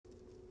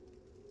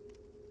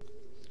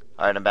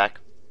Alright, I'm back.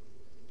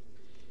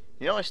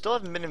 You know, I still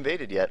haven't been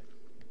invaded yet.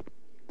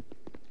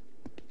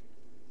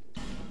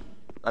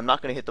 I'm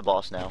not gonna hit the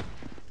boss now.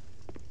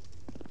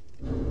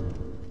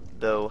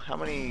 Though, how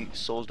many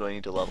souls do I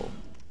need to level?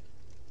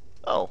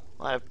 Oh,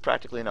 I have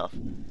practically enough.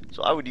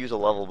 So I would use a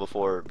level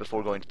before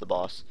going to the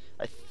boss.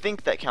 I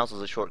think that counts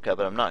as a shortcut,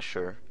 but I'm not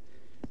sure.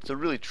 It's a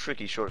really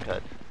tricky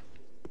shortcut.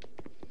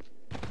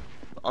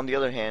 On the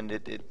other hand,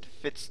 it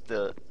fits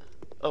the...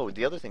 Oh,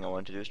 the other thing I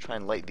wanted to do is try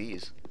and light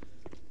these.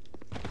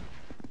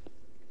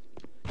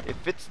 It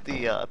fits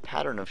the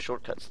pattern of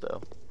shortcuts,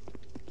 though.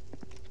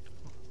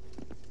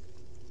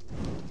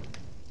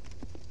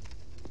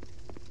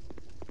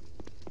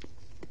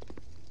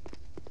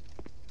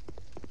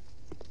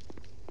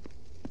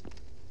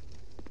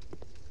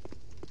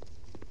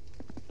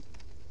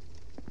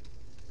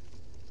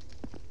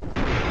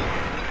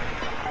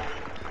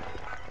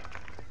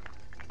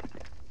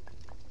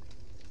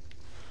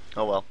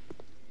 Oh well.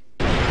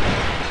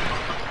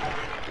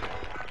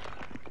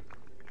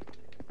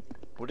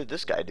 What did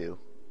this guy do?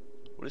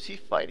 What is he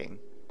fighting?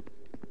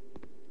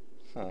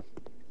 Huh.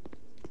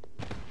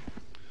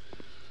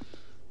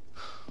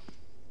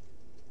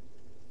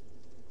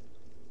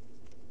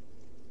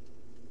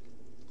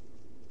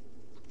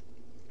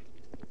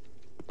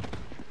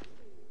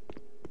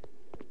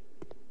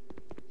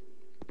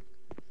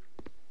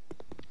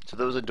 So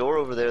there was a door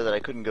over there that I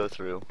couldn't go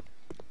through.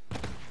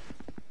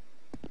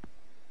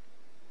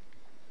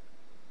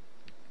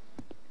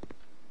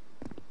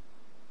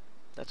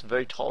 That's a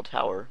very tall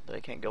tower that I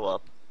can't go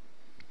up.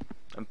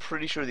 I'm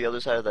pretty sure the other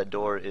side of that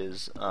door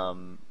is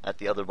at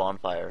the other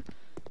bonfire.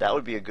 That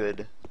would be a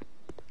good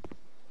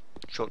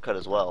shortcut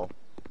as well.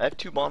 I have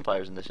 2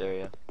 bonfires in this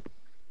area.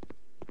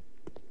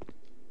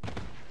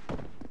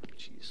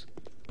 Jeez.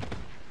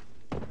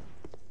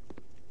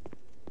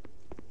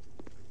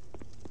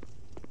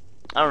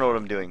 I don't know what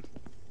I'm doing.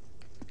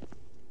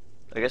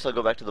 I guess I'll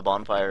go back to the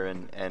bonfire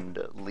and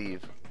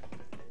leave.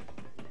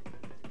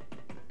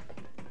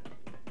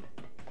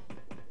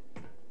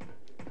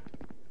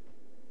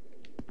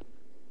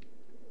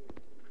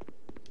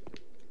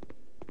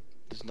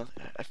 There's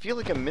nothing. I feel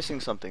like I'm missing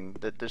something.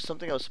 That there's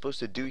something I was supposed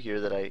to do here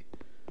that I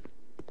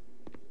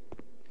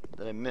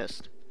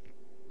missed.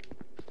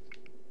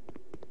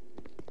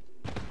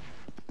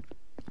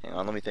 Hang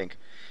on, let me think.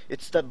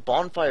 It's that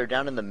bonfire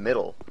down in the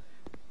middle.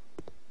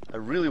 I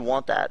really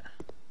want that.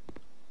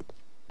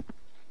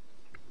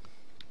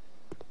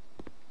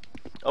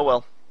 Oh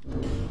well.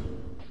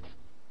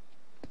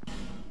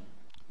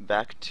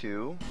 Back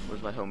to...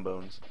 Where's my home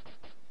bones?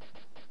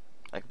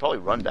 I could probably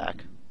run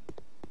back.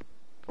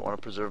 I want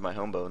to preserve my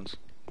home bones.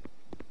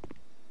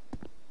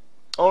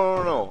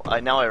 Oh no!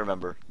 Now I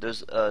remember.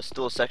 There's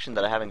still a section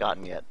that I haven't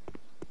gotten yet.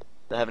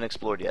 That I haven't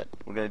explored yet.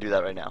 We're gonna do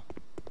that right now.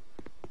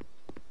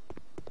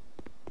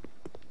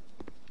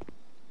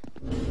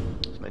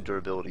 It's my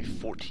durability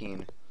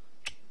 14.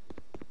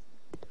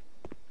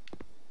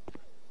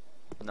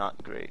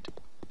 Not great.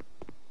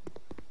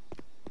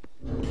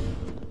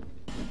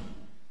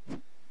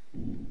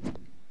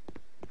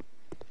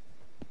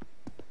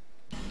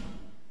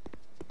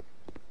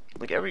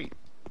 Like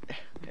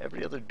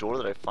every other door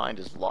that I find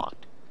is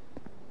locked.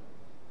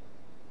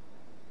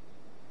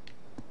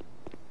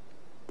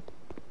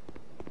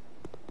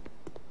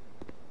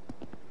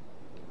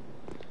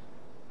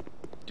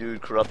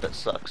 Dude, corrupt, that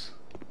sucks.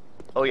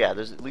 Oh yeah,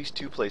 there's at least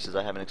 2 places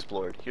I haven't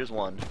explored. Here's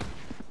one.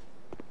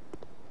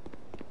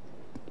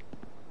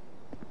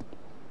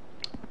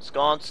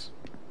 Sconce.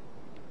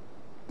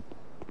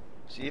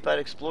 See, if I'd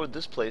explored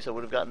this place, I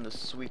would have gotten the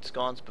sweet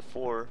sconce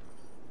before.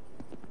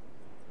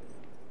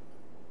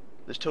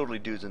 There's totally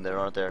dudes in there,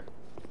 aren't there?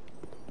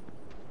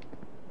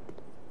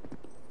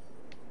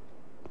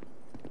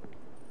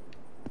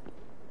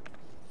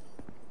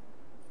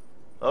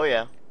 Oh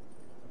yeah.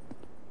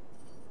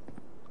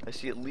 I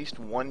see at least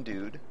 1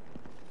 dude.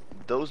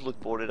 Those look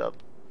boarded up.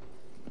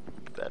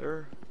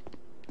 Better.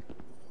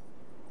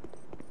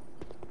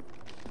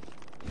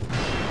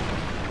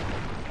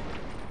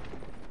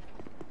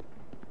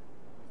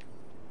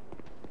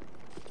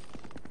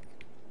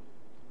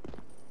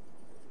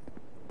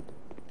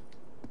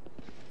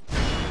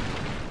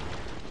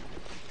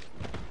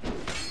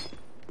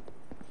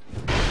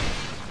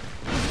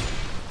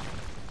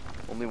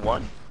 Only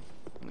one.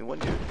 Only 1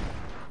 dude.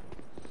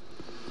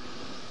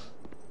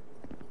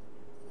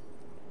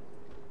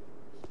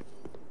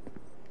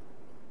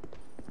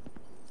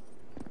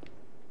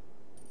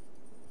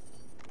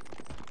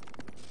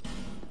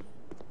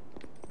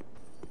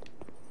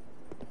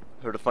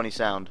 Heard a funny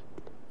sound.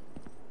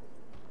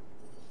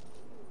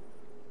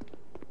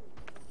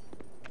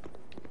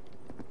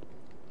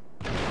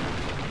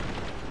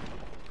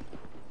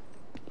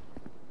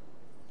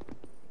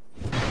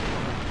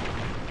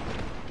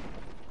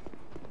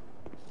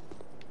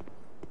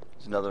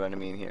 There's another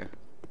enemy in here.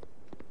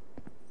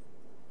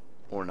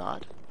 Or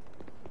not.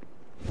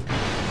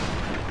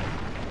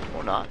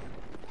 Or not.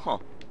 Huh.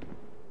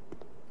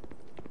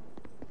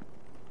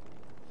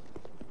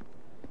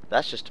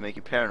 That's just to make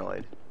you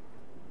paranoid.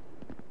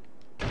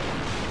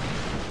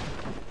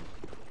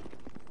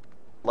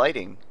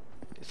 lighting?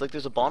 It's like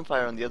there's a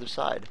bonfire on the other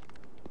side.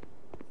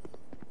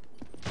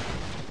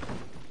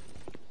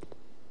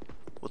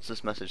 What's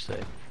this message say?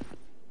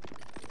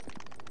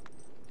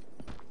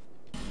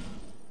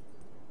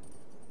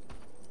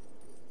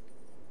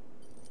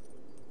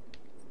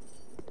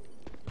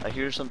 I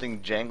hear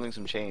something jangling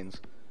some chains.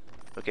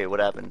 Okay, what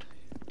happened?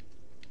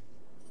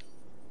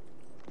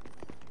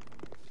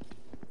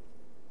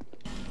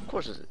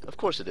 Of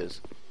course it is.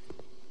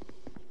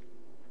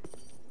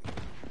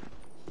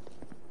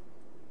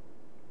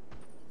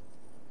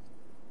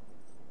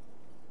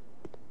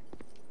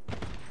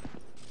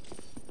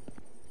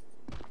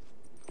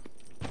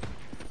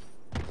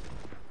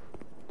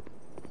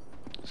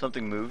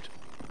 Something moved.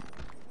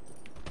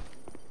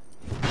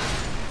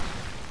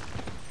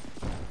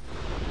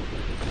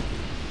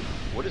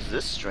 What is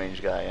this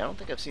strange guy? I don't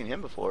think I've seen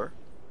him before.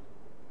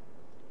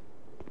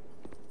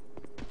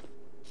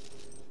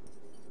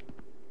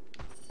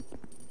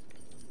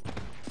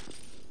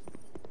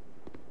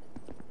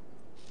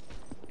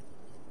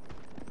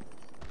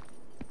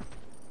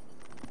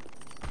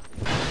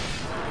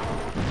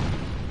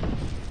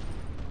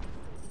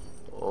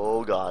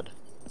 Oh God.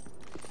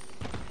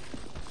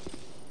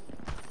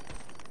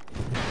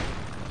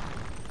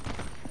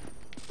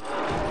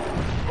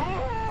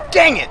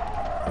 Dang it!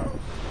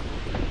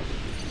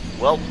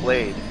 Well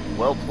played.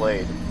 Well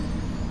played.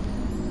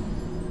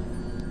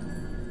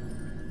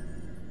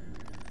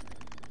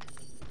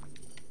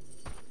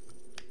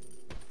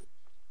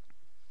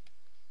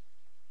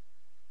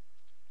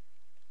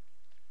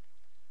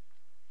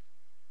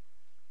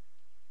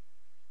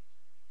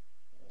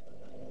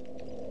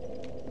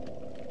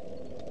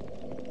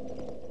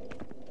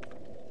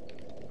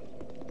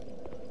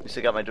 At least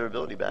I got my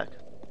durability back.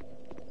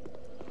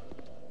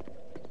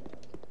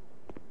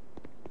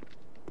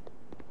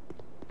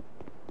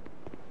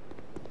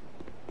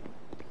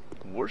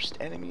 Worst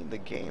enemy in the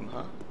game,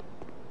 huh?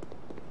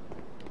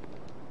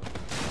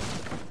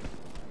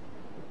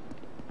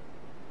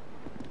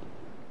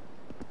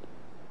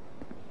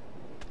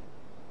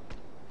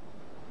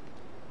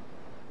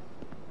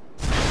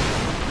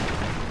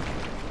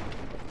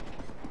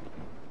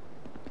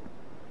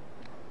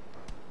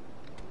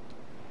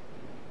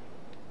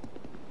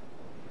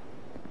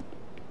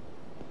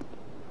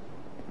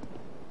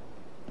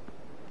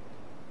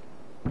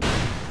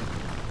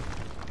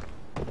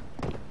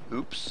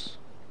 Oops.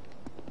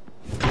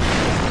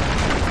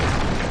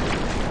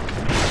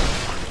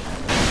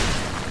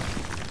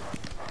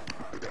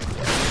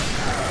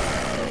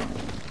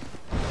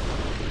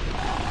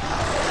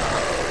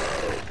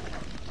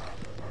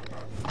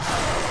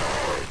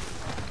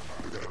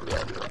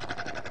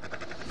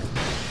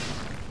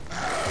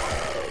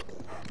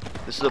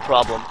 This is a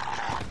problem.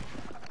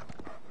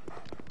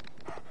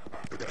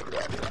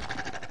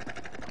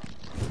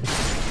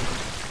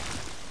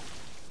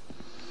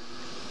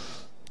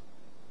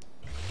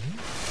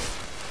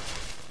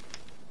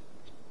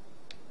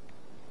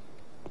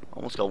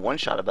 Almost got one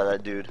shot by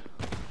that dude.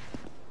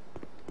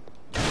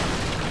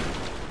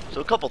 So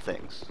a couple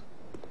things.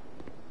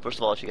 First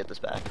of all, I should get this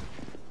back.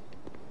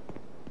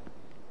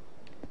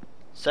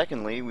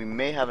 Secondly, we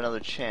may have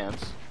another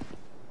chance.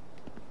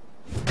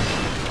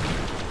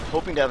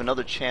 Hoping to have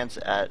another chance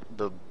at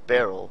the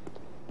barrel.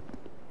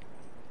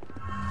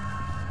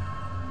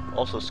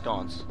 Also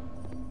sconce.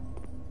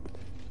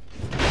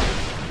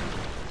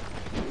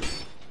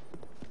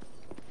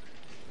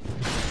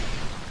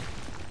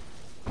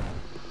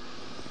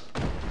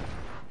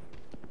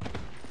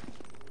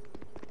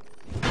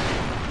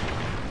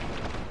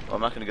 Well, I'm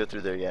not going to go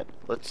through there yet.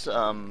 Let's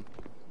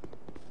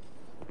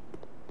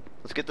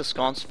get the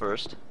sconce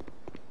first.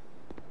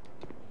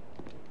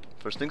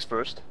 First things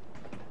first.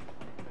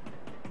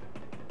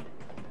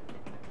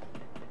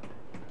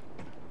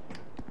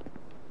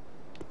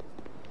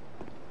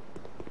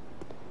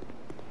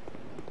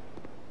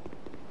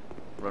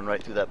 Run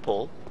right through that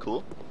pole.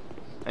 Cool.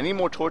 I need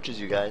more torches,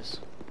 you guys.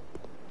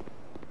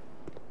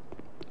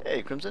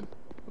 Hey, Crimson.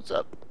 What's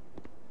up?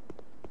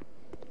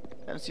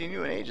 Haven't seen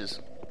you in ages.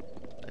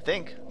 I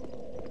think.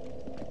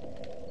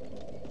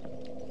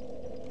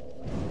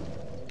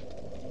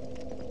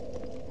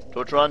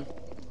 Torch run.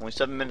 Only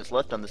 7 minutes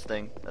left on this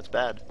thing. That's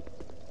bad.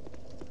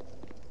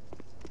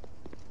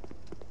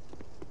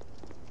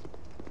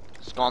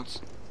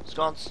 Sconce.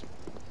 Sconce.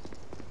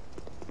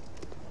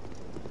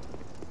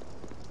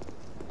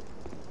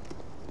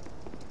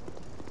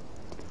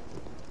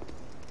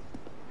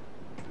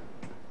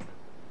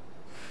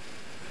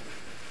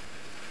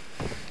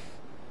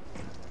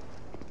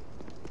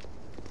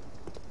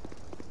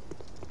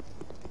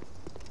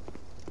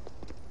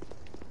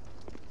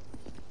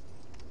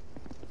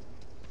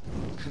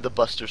 The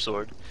Buster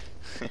Sword.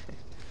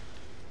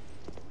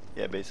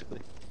 Yeah, basically.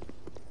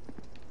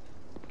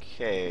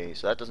 Okay,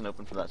 so that doesn't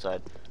open from that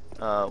side.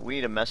 We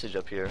need a message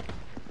up here.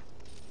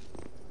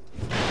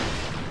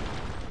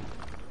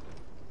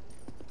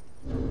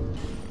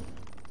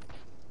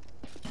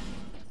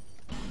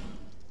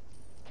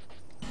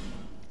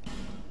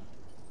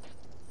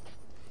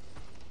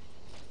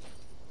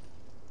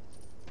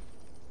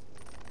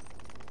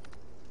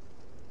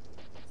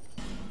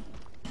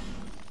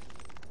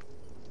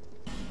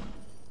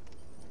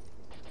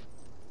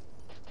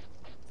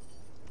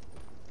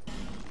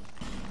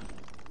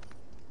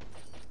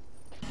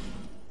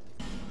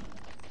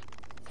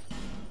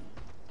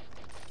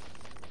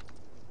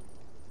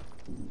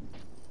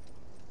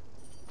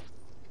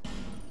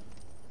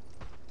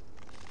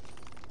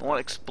 I want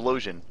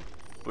explosion.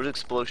 Where's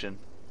explosion?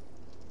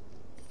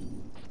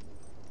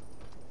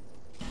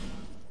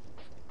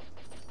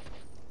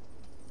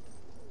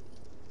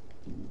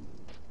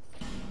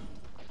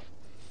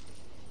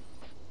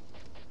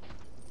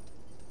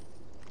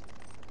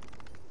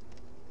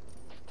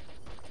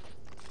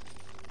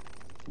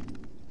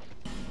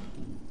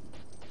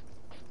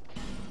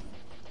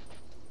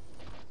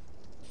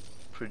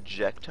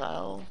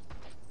 Projectile?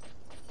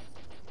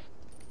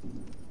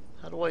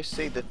 How do I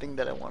say the thing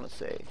that I want to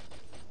say?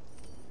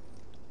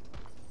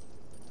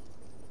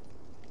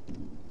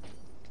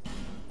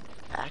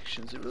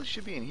 Actions. It really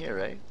should be in here,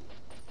 right?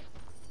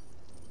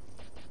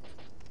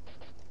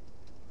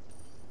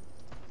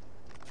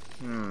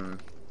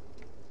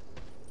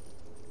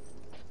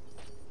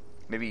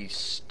 Maybe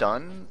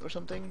stun or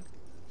something?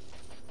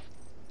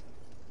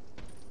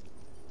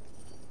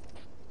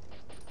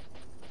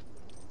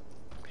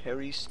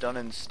 Parry, stun,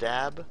 and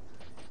stab?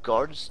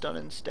 Guard, stun,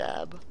 and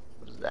stab?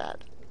 What is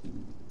that?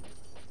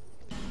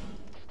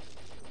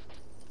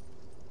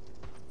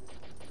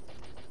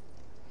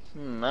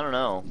 I don't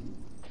know.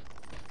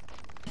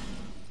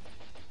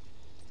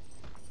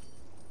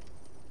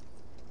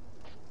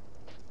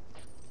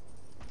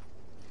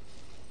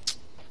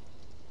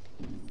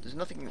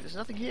 There's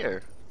nothing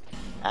here.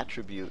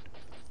 Attribute.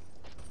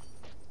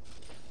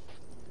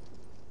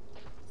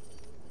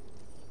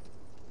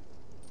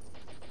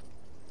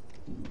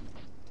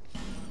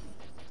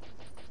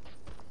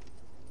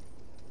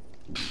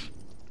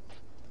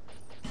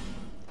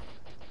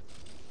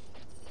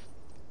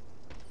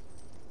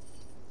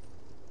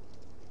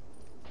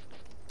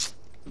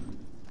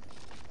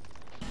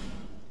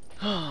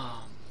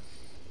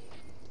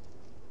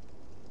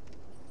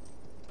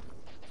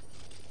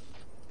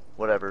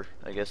 Whatever,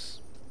 I guess.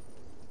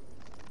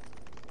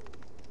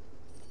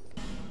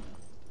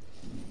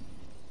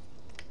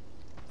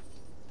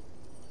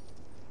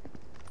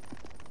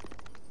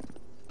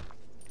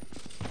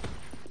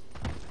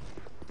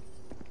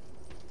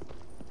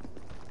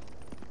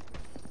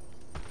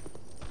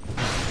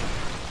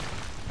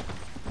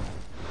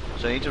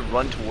 So I need to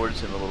run towards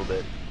him a little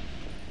bit.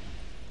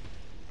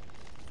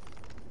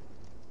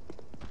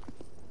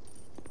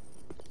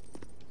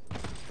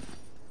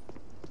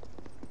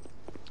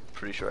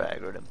 Pretty sure I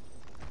aggroed him.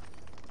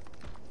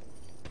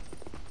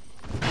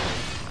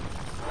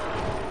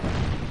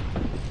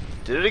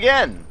 Did it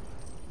again!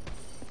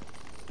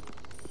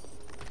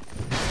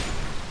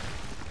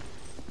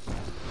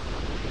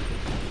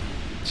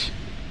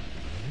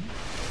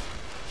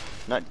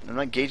 I'm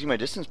not gauging my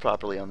distance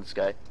properly on this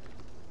guy.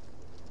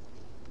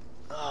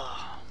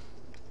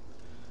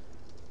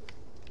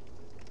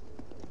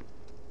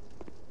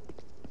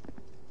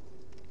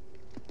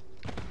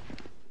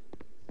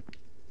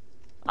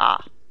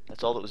 Ah,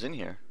 that's all that was in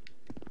here.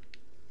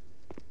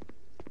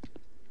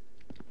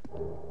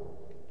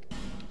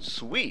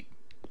 Sweet.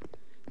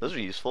 Those are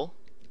useful.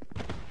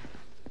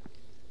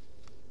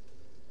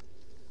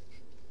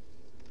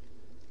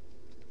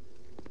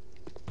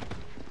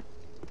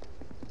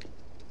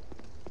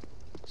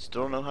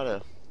 Still don't know how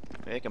to...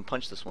 Maybe I can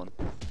punch this one.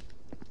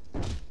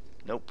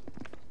 Nope.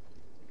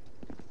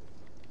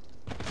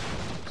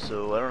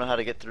 So I don't know how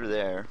to get through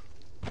there.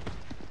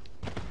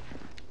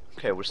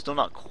 Okay, we're still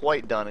not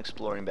quite done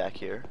exploring back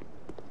here.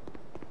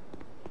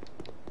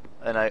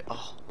 And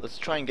let's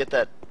try and get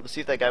that, let's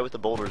see if that guy with the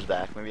boulder is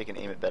back. Maybe I can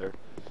aim it better.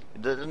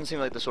 It doesn't seem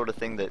like the sort of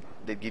thing that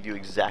they'd give you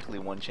exactly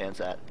one chance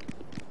at.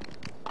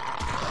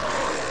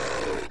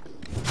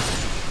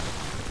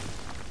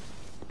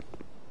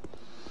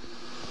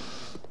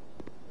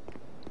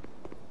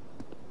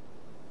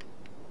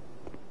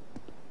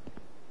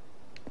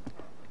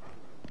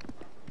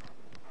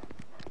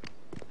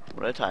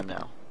 We're at time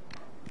now.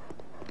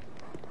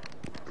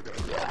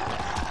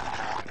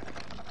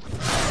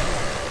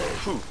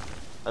 Phew.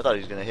 I thought he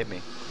was gonna hit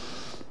me.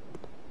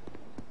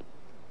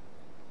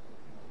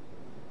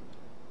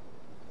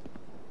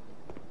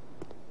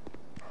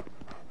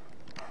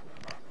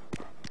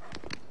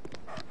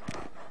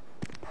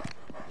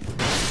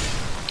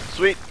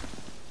 Sweet!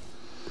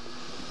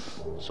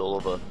 Soul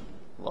of a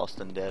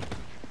lost and dead.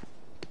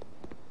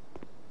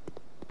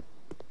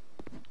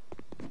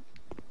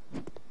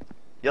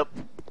 Yep.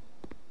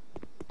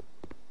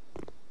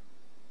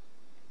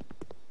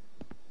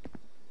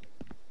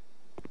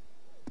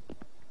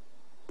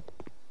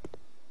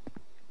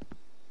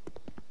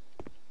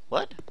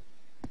 What?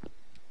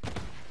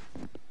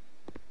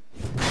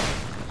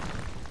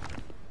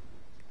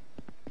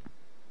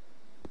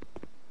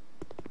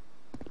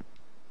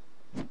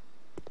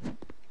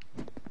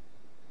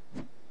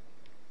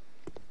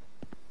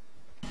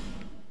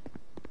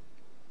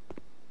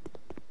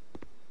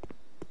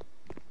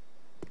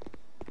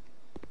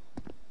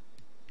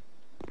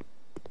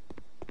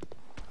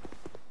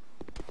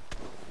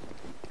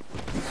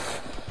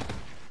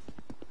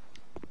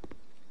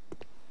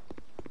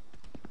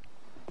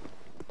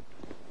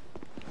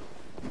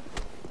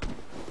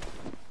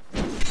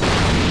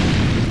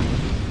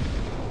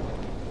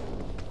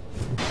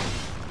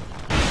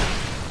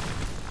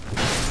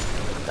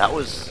 That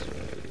was...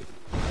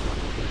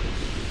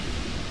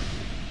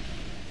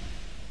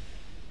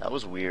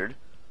 was weird.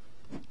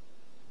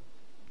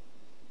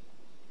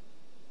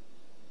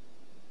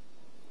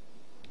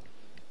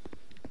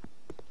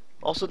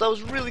 Also, that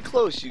was really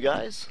close, you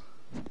guys.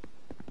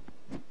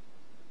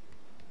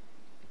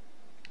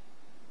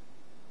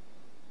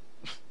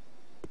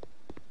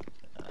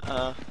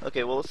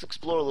 Okay, well, let's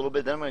explore a little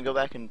bit, then I'm gonna go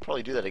back and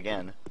probably do that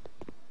again.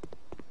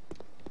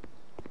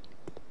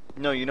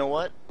 No, you know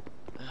what?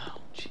 Oh,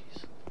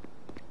 jeez.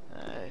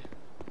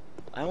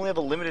 I only have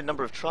a limited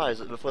number of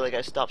tries before that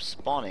guy stops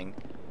spawning.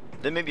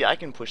 Then maybe I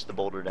can push the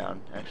boulder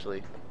down,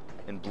 actually,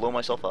 and blow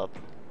myself up.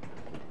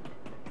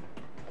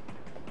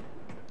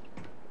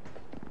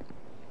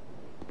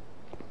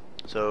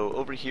 So,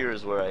 over here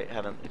is where I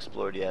haven't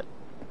explored yet.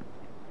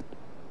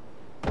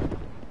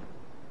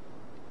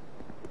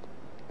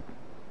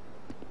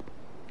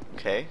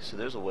 Okay, so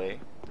there's a way.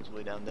 There's a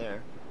way down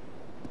there.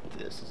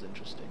 This is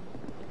interesting.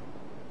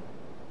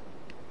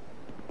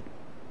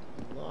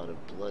 A lot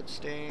of blood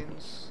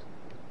stains.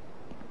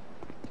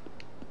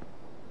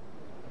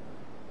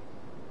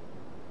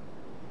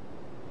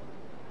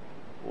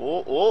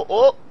 Oh, oh,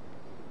 oh!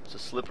 It's a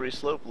slippery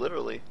slope,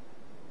 literally.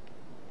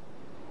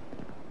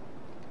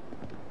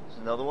 There's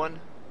another one.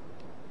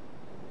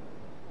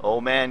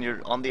 Oh man,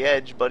 you're on the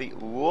edge, buddy.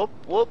 Whoop,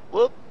 whoop,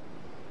 whoop.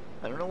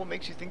 I don't know what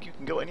makes you think you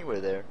can go anywhere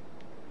there.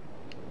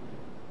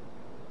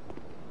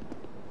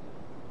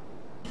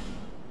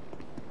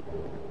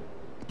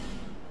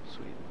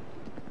 Sweet.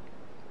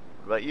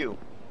 What about you?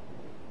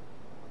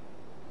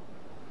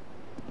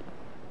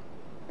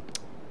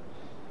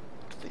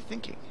 What are they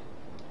thinking?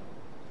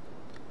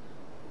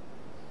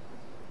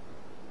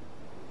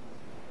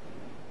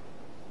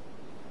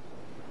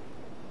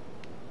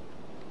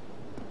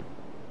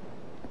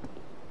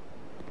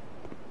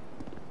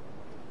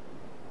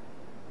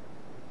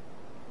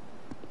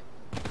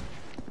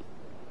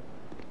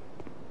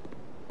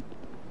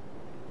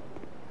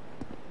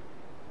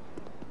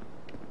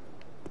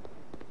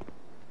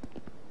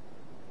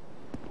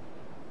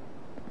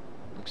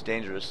 Looks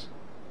dangerous.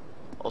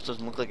 Also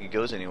doesn't look like it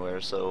goes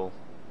anywhere, so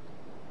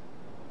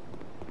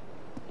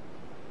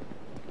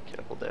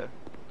careful there.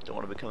 Don't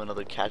want to become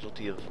another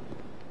casualty of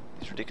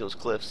these ridiculous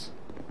cliffs.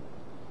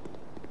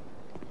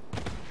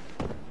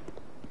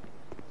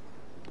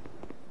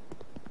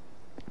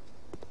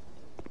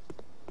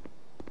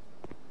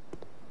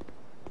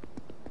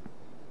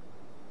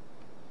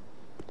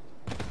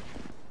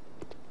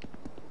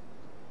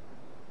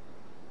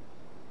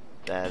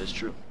 That is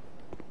true.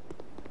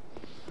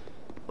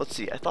 Let's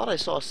see, I thought I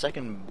saw a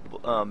second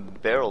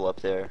barrel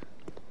up there.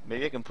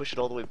 Maybe I can push it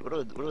all the way. What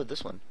about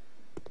this one?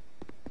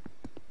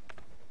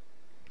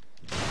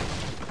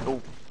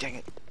 Oh, dang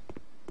it.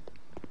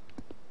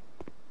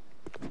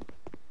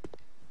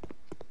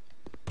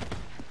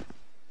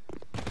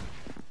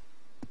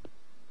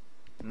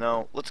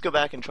 No, let's go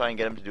back and try and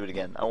get him to do it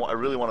again. I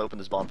really want to open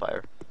this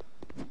bonfire.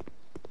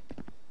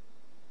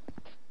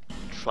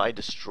 Try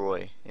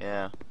destroy,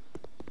 yeah.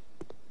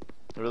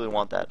 I really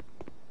want that.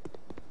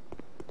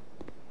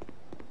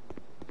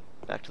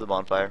 Back to the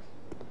bonfire.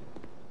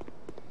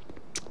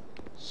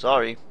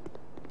 Sorry.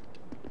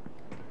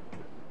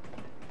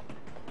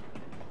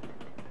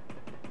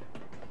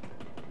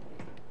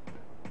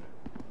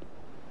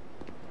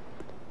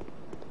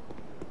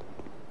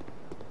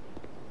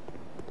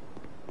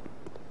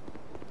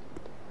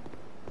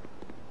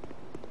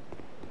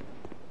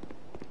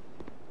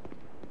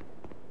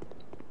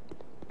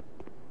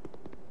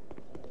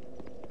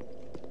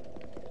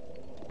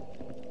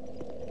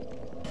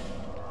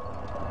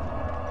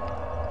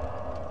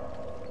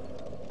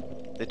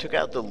 They took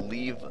out the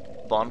leave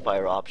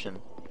bonfire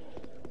option.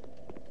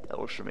 That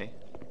works for me.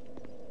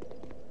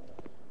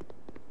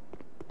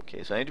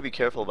 Okay, so I need to be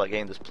careful about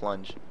getting this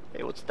plunge.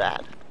 Hey, what's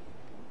that?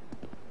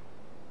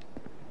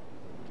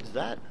 Is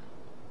that?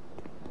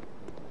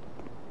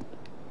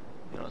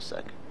 You know, a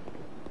sec.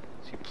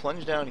 So you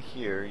plunge down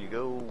here, you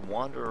go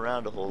wander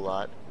around a whole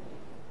lot.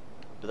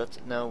 But that's,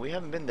 no, we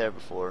haven't been there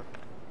before.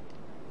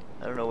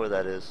 I don't know where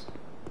that is.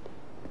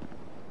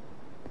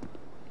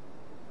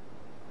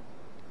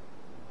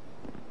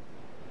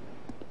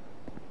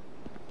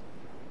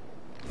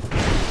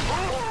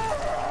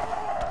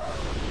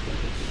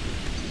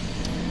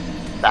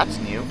 That's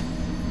new.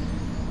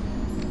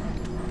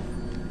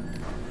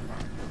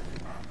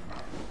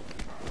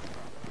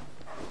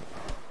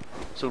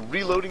 So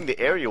reloading the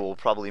area will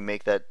probably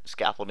make that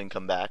scaffolding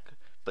come back,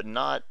 but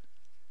not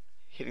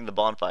hitting the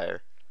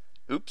bonfire.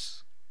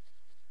 Oops.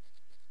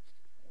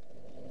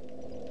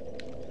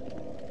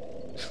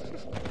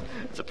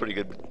 That's a pretty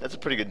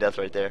good death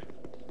right there.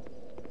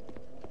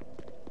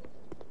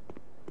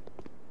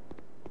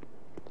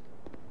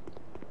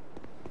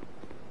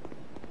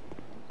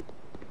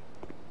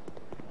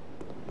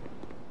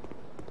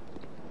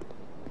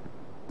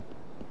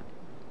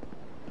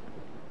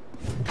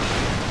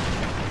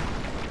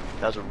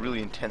 That was a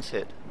really intense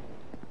hit.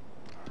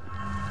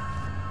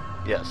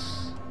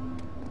 Yes.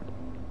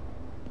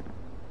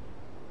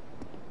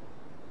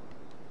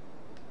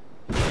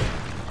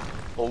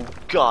 Oh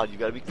god, you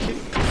gotta be kidding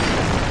me.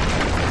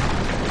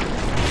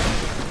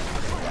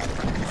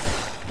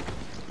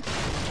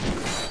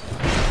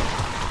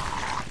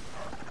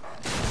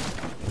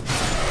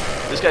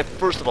 This guy,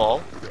 first of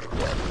all.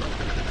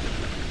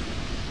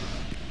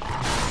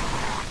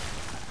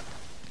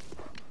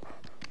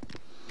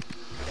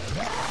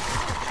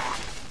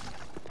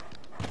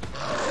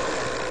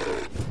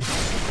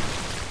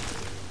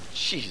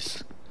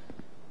 Jeez.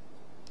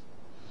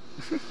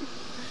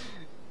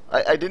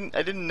 I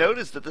didn't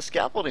notice that the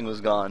scaffolding was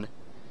gone.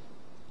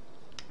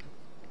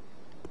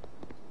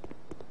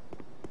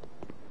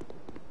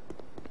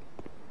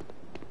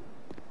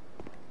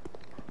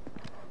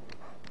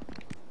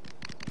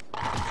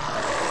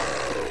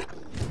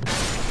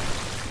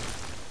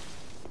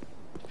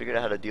 Figured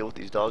out how to deal with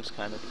these dogs,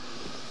 kind of.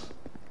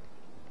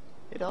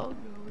 Hey dog,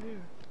 over here.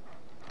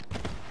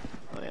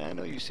 Oh yeah, I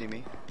know you see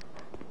me.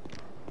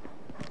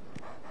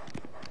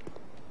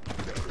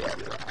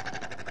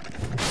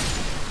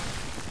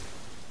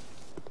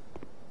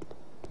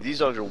 These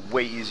dogs are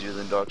way easier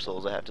than Dark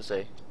Souls, I have to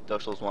say.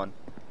 Dark Souls 1.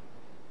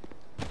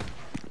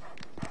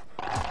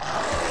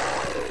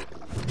 I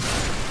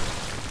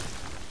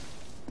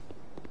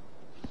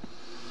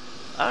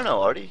don't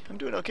know, Artie. I'm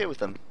doing okay with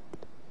them.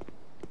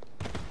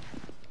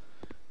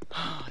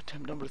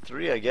 Attempt number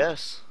 3, I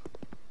guess.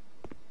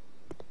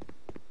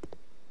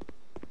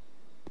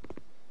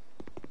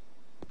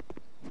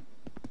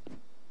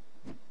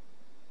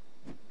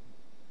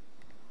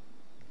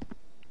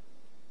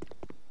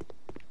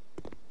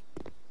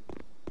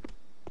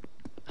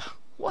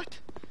 What?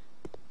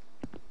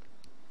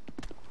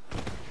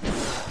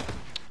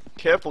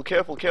 Careful,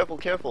 careful, careful,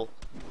 careful.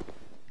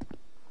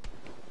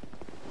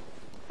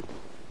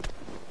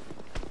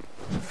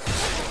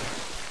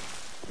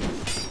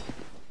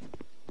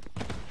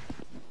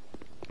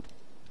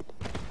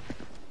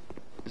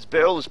 This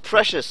barrel is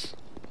precious.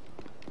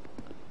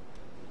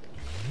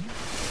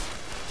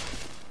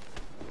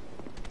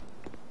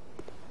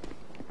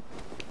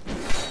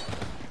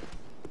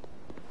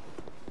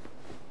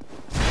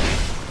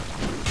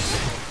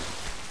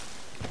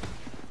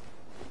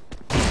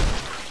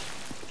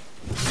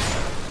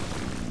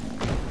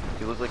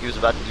 He looked like he was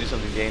about to do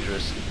something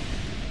dangerous.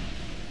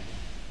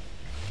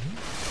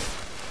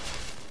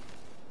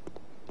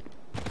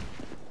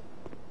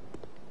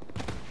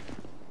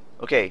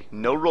 Okay,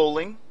 no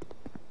rolling.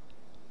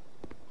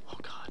 Oh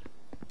god.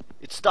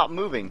 It stopped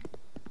moving.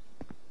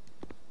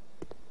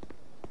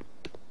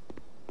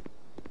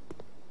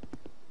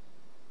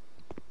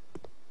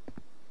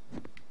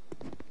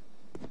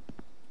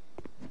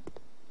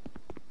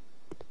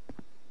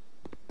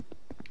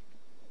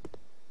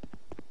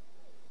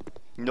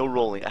 No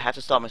rolling. I have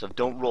to stop myself.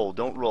 Don't roll.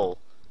 Don't roll.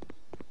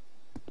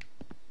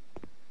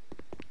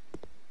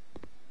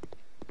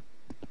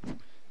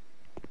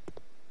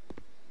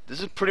 This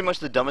is pretty much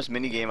the dumbest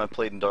minigame I've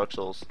played in Dark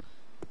Souls.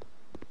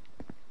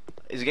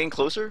 Is it getting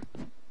closer?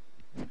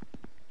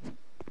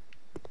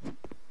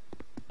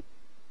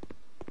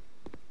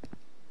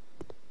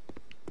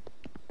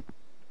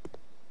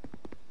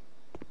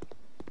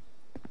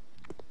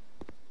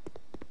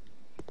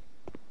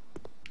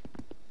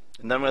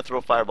 And then I'm going to throw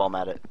a firebomb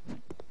at it.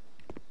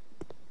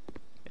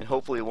 And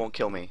hopefully it won't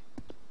kill me.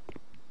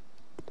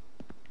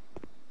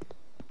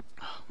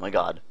 Oh my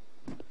god.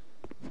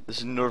 This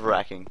is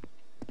nerve-wracking.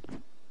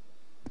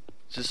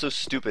 This is so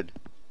stupid.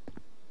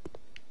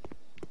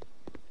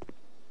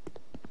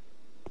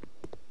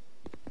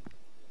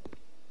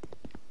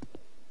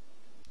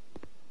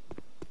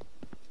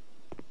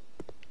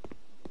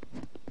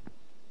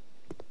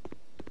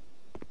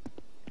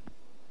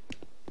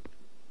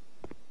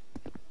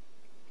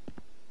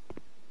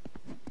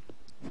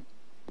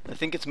 I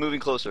think it's moving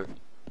closer.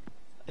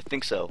 I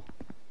think so.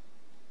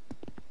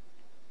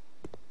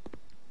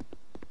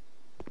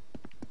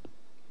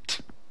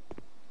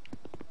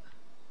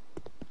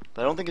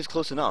 But I don't think it's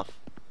close enough.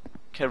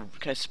 Can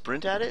I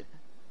sprint at it?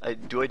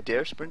 Do I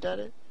dare sprint at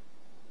it?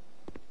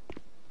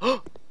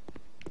 Oh!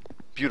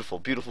 Beautiful,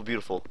 beautiful,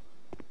 beautiful.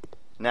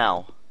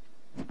 Now.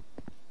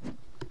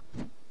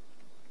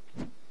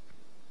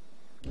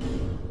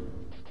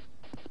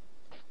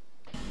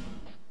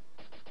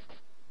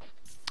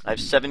 I have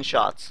 7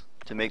 shots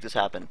to make this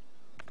happen.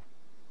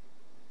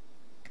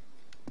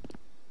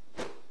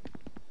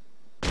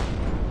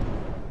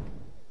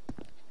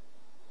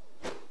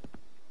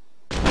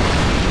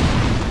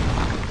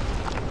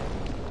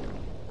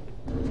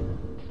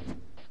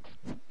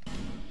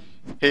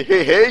 Hey,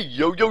 hey, hey,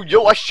 yo, yo,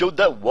 yo, I showed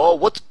that wall.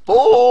 What's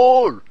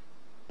for?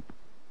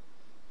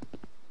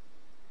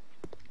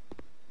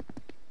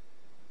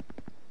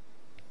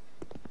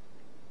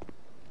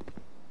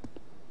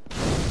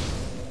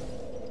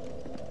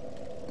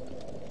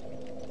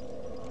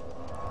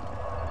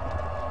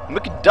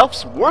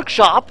 McDuff's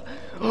workshop?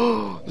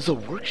 Oh, there's a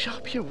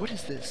workshop here? What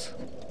is this?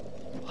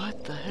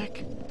 What the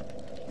heck?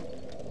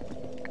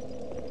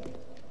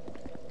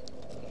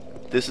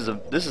 This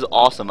is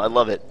awesome. I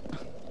love it.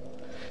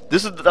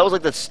 That was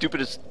like the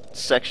stupidest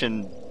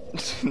section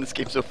in this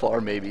game so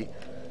far, maybe.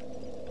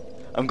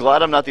 I'm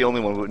glad I'm not the only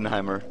one,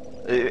 Wuttenheimer.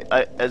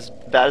 As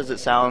bad as it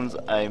sounds,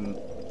 I'm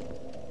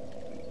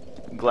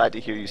glad to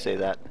hear you say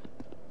that.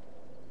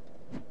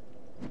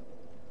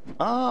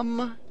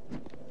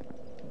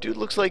 Dude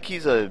looks like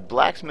he's a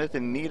blacksmith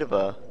in need of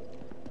an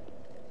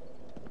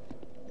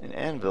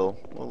anvil.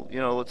 Well, you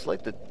know, let's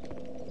light the...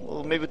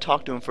 Well, maybe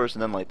talk to him first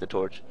and then light the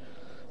torch.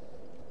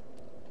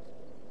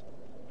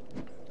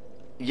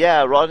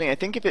 Yeah, Rodney, I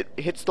think if it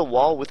hits the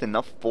wall with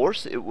enough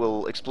force, it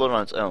will explode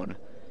on its own.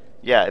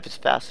 Yeah, if it's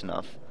fast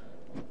enough.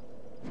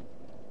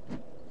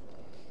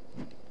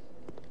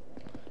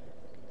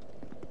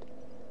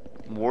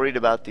 I'm worried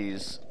about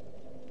these...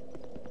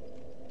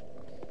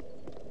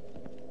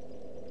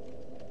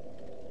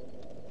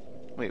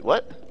 Wait,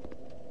 what?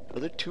 Are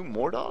there 2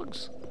 more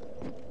dogs?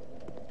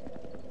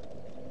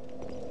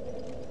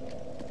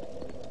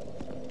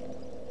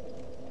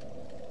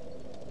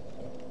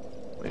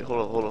 Wait,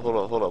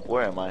 hold up.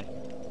 Where am I?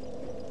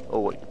 Oh,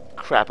 wait.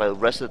 Crap, I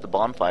rested at the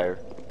bonfire.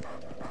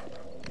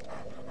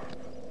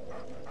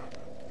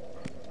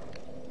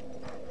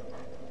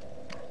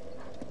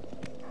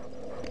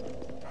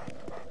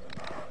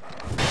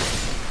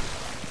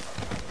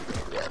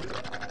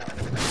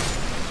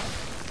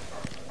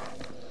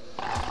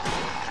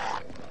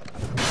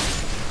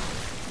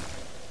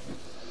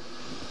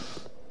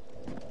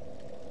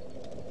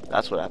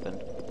 That's what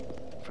happened.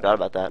 Forgot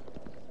about that.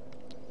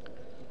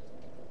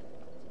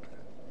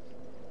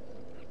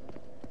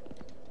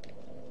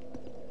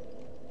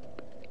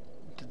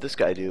 What did this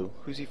guy do?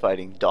 Who's he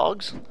fighting?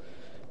 Dogs?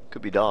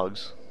 Could be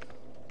dogs.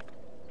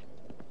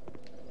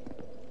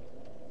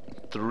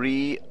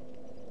 3.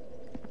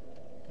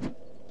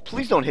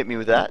 Please don't hit me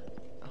with that.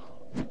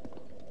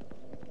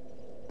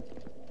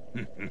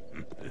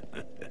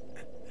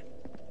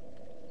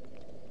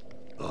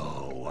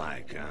 Oh,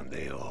 why can't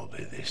they all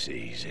be this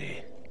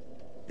easy?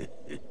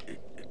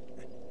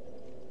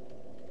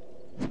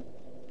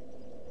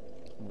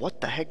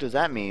 What the heck does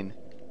that mean?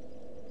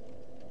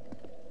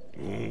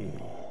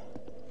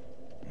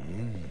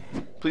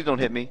 Please don't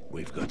hit me.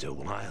 We've got a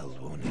wild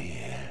one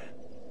here.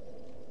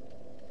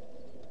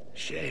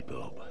 Shape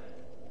up.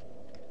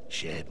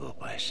 Shape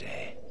up, I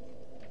say.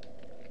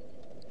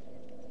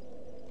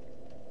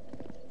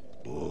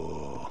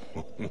 Oh,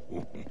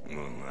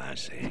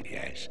 that's it,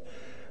 yes.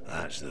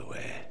 That's the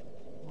way.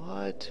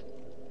 What?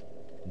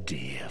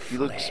 Dear He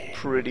looks flame,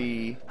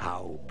 pretty...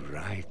 how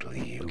brightly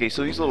you... Okay,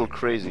 so he's a little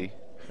crazy.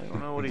 I don't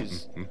know what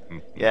he's...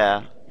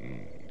 Yeah.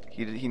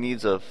 He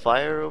needs a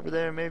fire over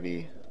there,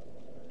 maybe?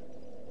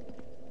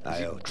 Is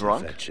he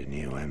drunk? Fetch a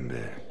new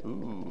ember.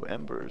 Ooh,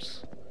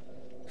 embers.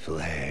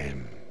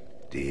 Flame,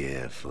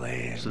 dear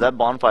flame. So that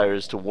bonfire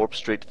is to warp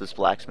straight to this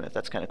blacksmith.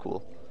 That's kind of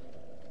cool.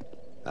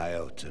 I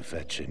ought to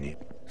fetch a new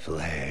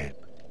flame.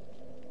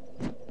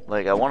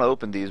 Like, I want to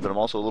open these, but I'm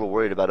also a little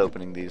worried about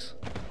opening these.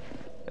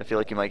 I feel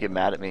like he might get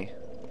mad at me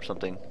or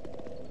something.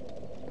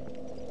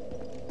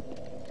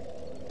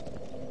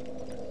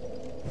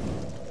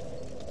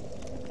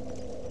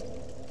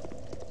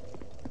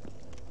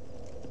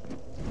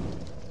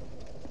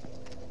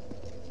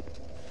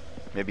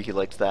 Maybe he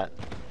likes that.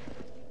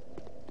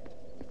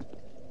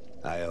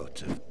 I ought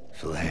to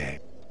flame.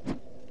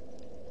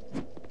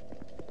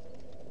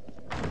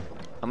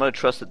 I'm gonna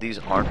trust that these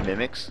aren't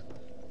mimics.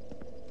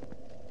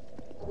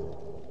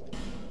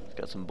 He's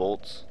got some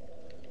bolts.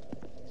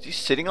 Is he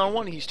sitting on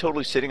one? He's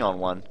totally sitting on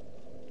one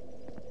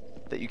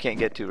that you can't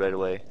get to right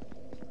away.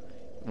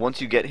 Once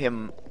you get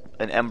him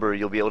an ember,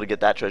 you'll be able to get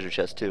that treasure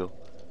chest too.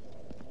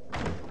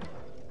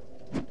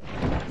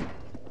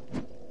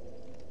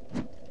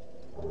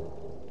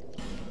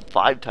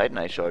 Five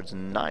Titanite shards,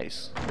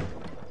 nice.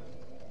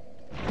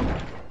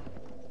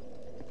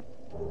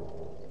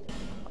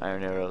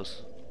 Iron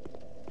arrows.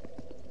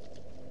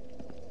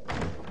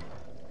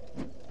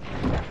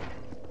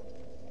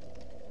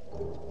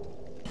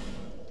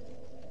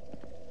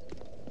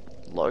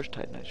 Large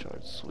Titanite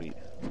shards, sweet.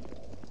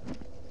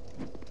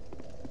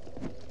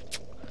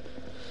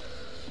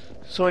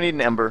 So I need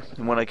an ember,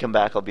 and when I come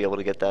back I'll be able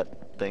to get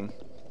that thing.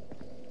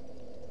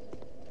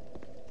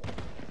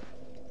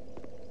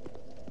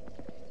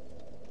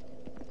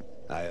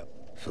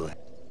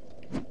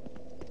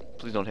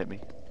 Please don't hit me.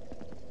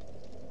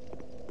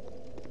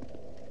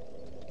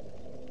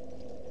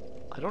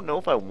 I don't know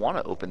if I want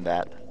to open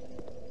that.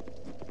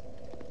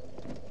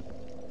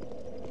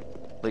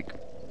 Like,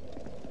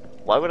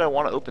 why would I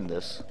want to open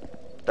this?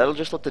 That'll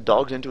just let the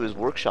dogs into his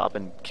workshop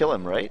and kill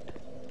him, right?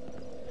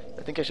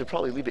 I think I should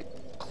probably leave it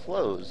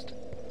closed.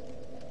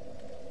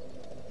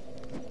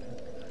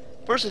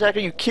 First attack, are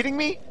you kidding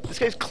me? This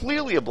guy's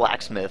clearly a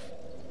blacksmith.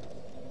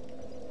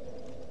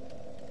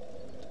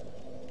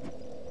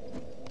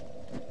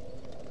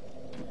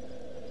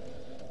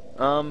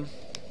 Um...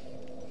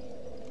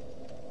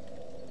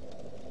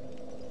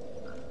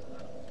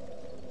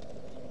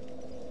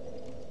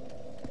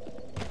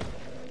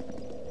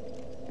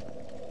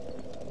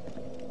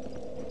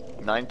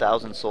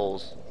 9,000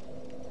 souls.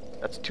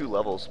 That's 2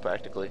 levels,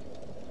 practically.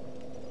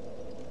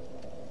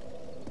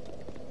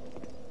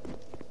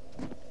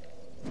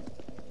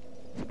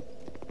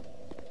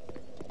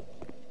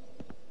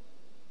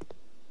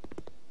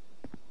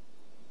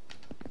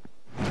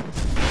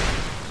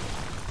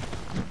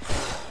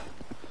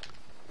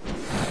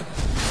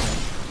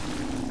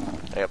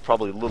 I got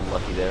probably a little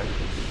lucky there.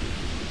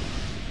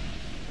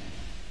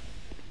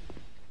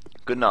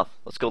 Good enough.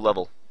 Let's go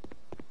level.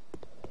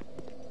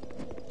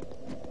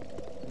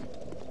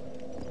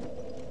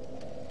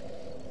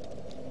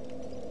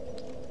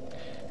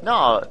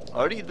 Nah,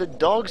 Artie, the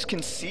dogs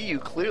can see you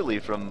clearly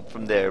from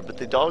there, but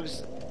the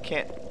dogs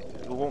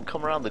won't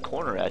come around the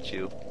corner at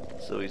you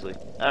so easily.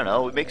 I don't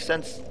know, it makes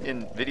sense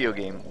in video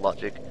game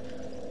logic.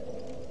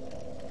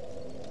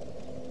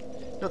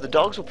 No, the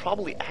dogs will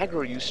probably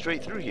aggro you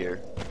straight through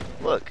here.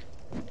 Look,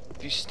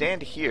 if you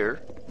stand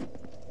here,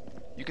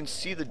 you can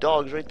see the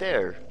dogs right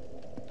there.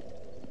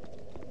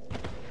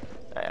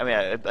 I mean,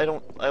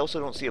 I also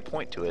don't see a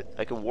point to it.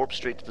 I could warp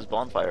straight to this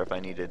bonfire if I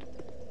needed.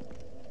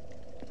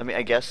 I mean,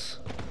 I guess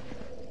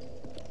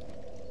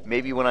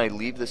maybe when I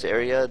leave this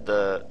area,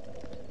 the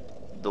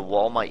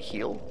wall might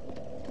heal.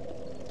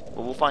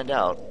 Well, we'll find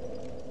out.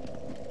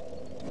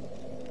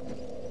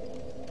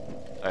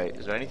 Alright,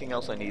 is there anything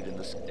else I need in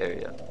this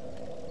area?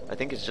 I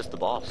think it's just the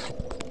boss.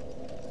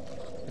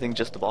 I think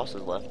just the boss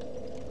is left.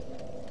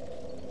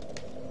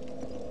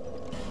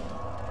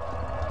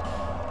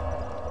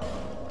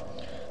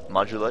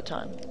 Modular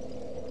time.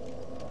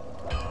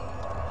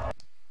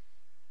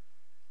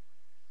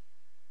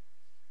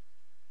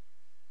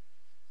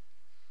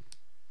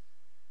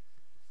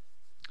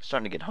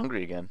 Starting to get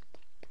hungry again.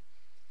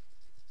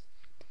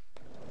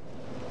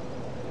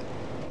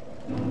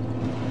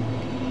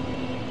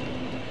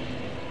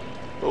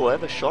 Oh, I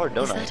have a shard,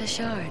 don't I? Is that a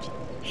shard?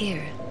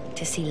 Here,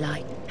 to see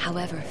light,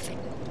 however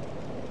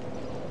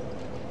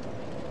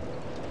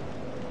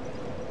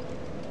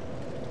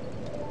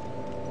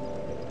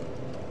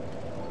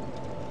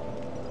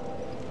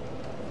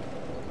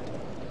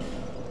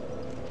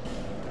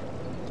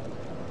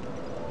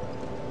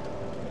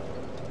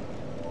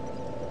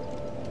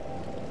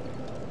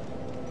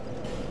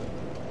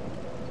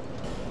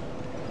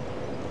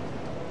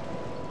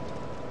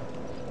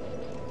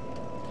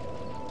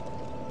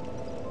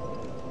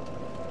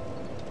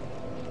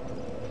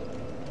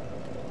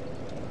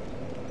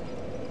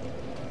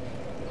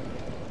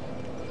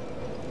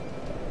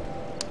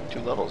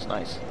levels,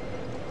 nice.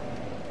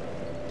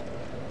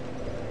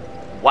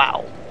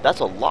 Wow, that's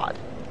a lot.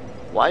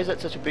 Why is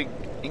that such a big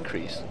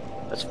increase?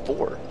 That's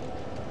 4.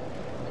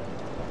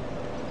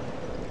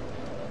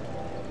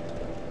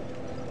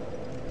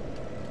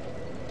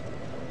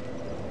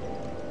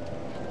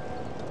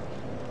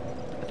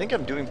 I think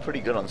I'm doing pretty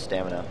good on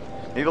stamina.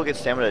 Maybe I'll get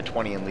stamina at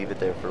 20 and leave it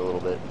there for a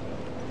little bit.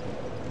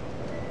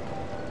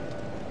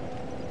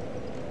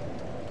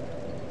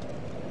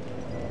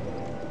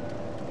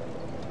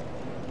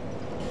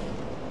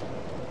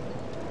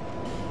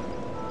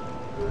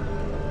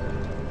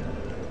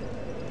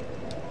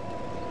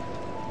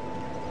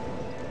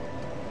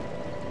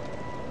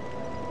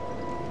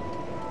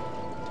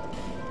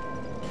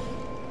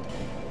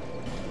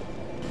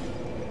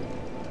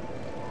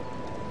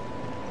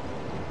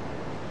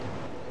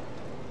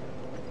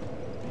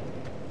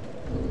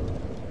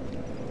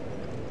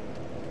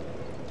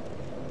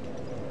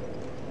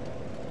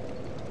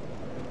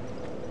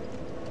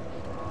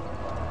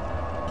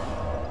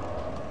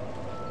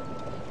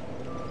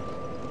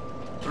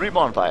 Three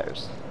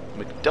bonfires.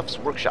 McDuff's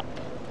workshop.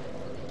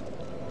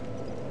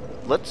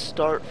 Let's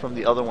start from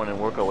the other one and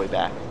work our way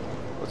back.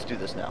 Let's do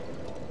this now.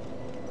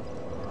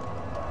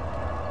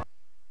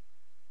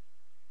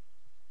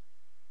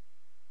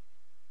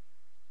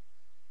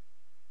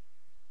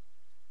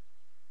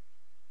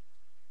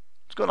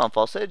 What's going on,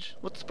 False Edge?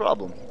 What's the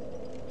problem?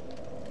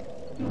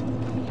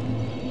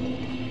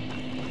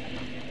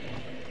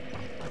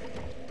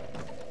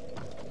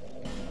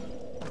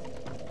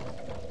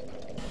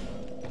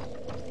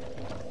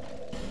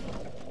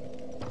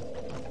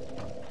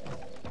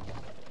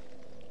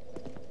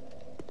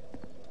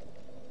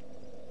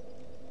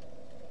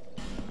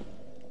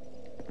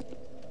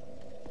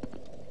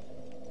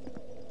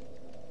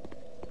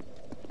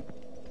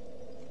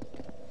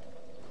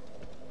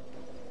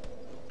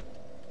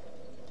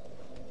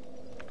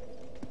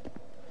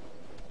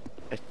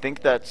 I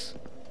think that's...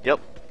 Yep.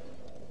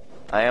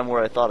 I am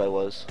where I thought I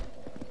was.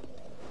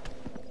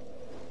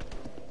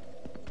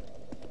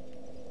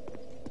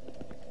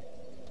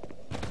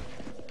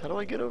 How do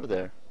I get over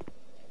there?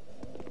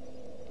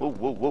 Whoa,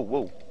 whoa, whoa,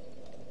 whoa.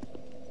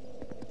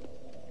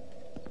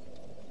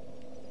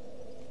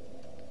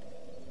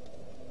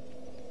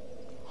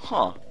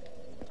 Huh.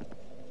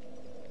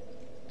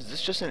 Is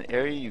this just an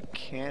area you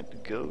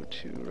can't go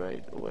to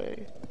right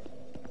away?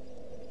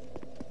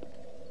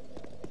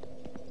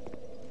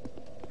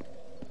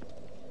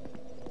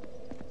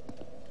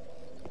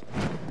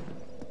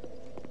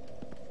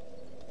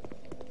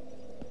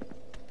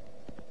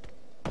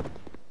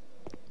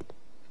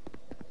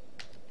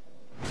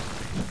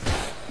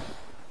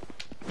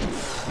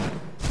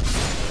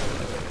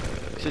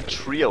 There's a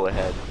trio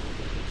ahead.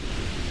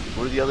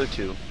 Where are the other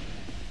two?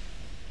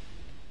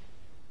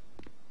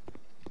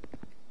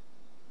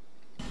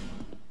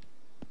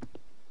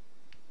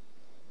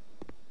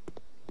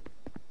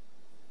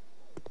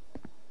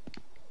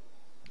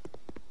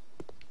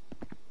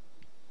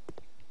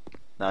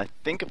 Now I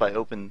think if I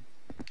open,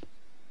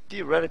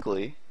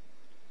 theoretically,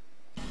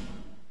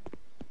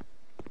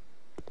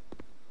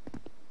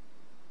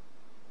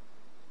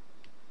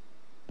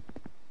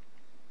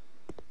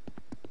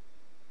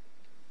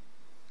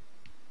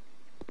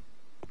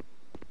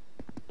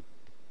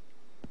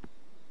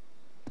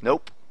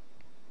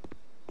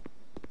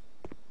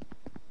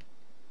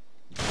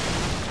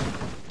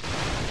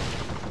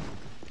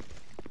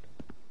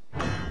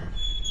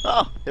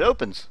 It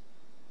opens.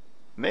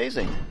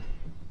 Amazing.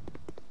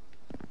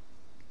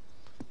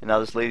 And now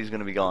this lady's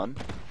gonna be gone.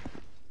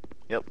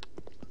 Yep.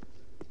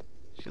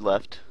 She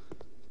left.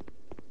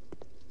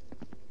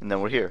 And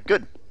then we're here.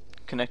 Good.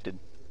 Connected.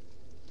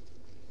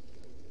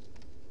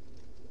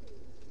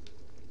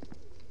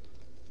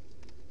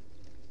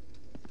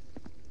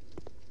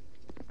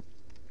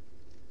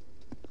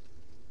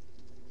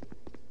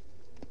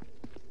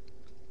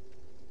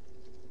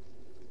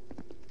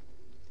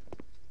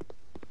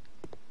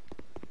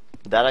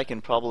 That I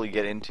can probably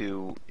get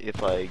into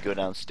if I go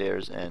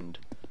downstairs, and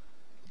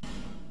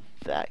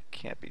that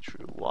can't be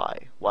true.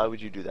 Why? Why would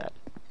you do that?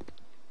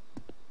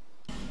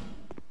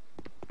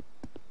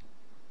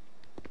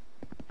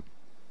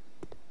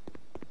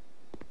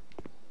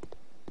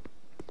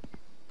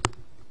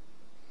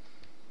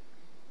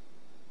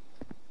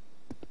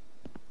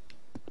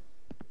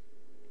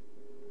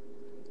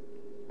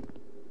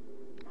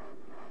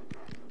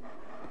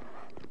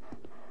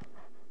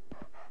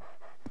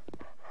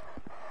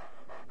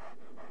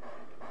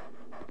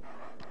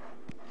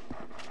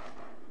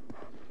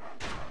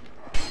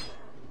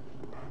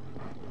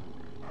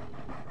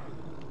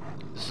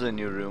 This is a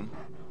new room.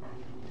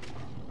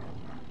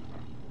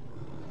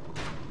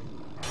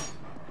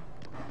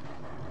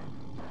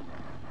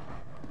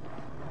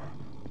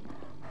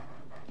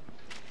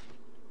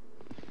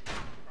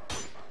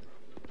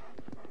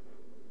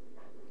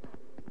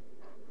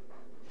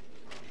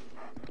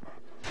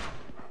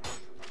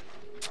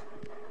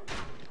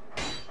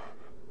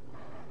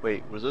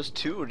 Wait, was those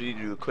two, or did you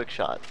do a quick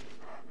shot?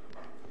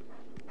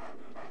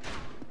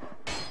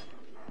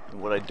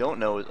 And what I don't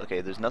know is,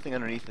 okay, there's nothing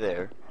underneath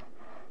there.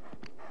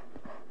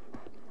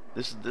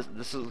 This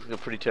is a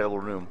pretty terrible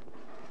room.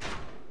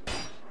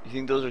 You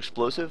think those are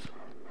explosive?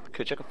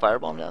 Could I check a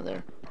firebomb down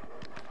there?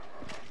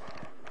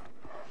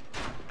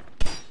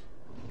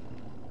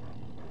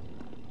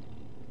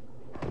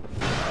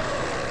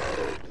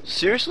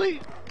 Seriously?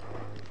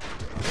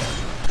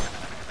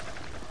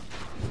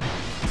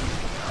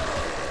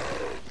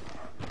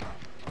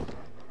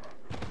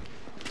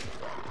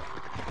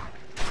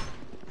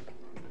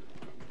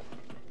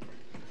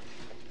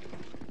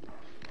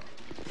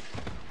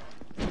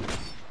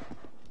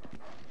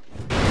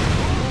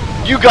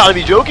 You gotta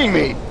be joking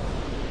me!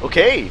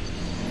 Okay.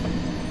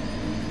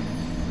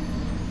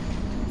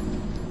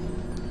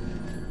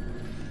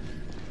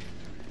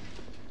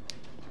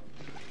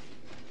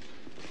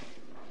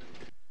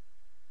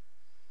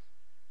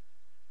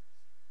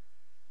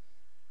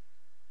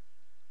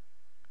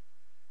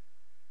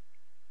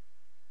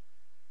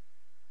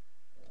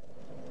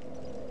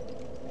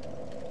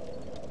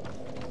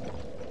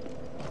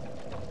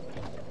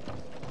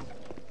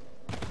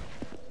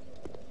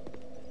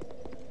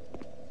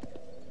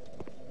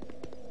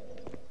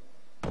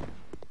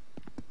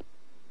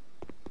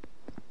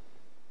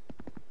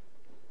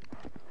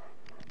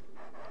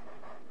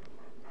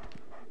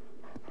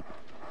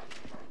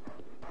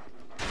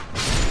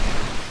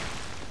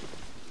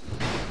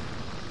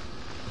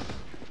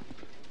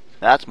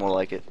 That's more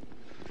like it.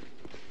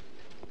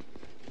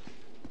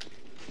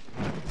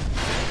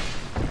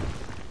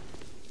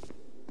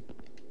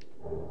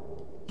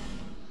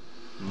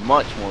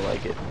 Much more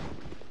like it.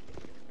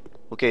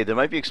 Okay, there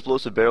might be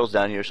explosive barrels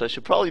down here, so I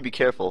should probably be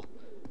careful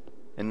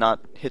and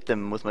not hit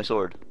them with my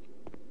sword.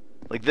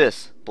 Like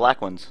this.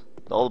 Black ones.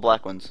 All the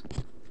black ones.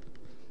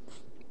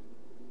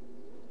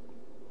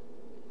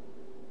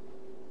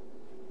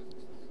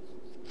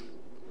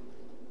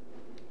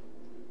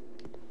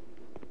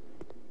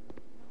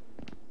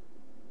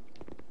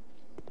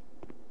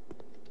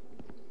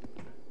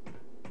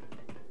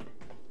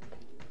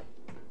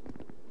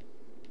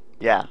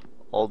 Yeah,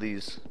 all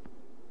these.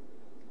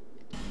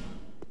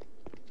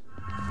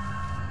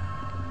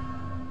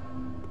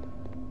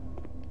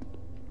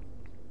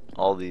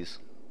 All these.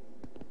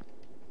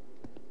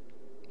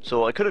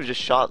 So I could have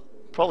just shot,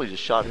 probably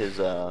just shot his,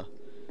 that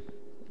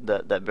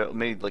barrel,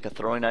 maybe like a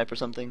throwing knife or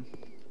something.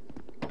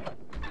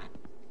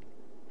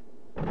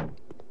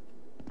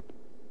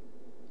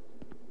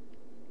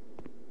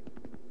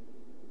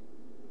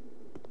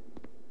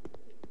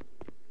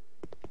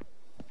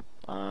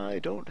 I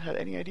don't have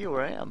any idea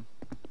where I am.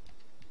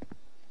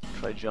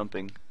 Try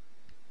jumping.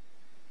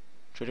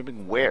 Try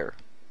jumping where?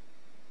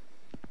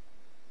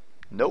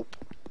 Nope.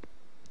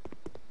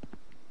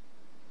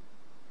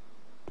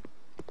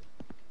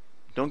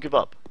 Don't give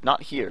up.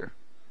 Not here.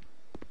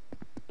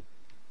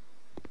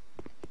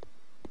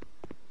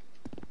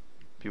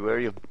 Be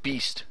wary of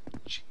beast.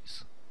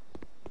 Jeez.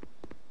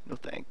 No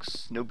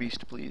thanks. No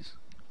beast, please.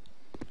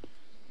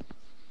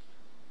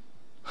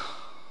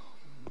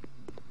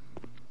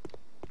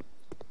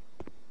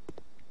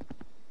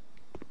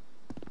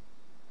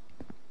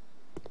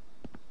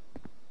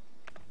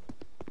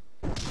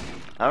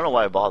 I don't know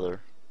why I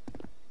bother.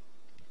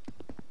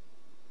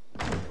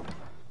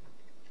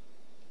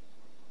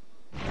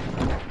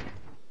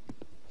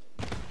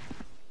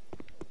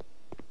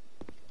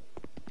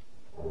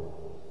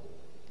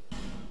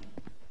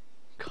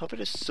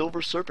 Covetous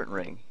silver serpent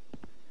ring.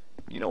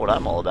 You know what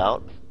I'm all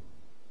about.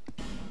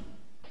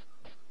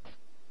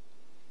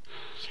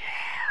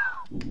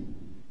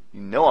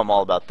 know I'm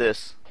all about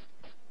this.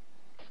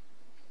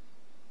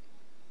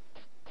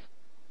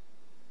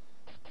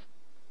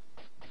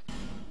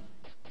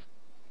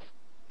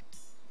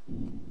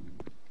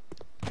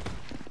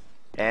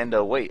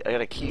 And wait, I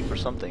got a key for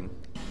something.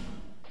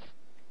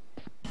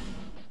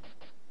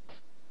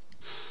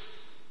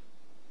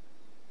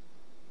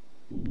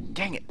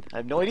 Dang it, I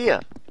have no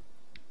idea.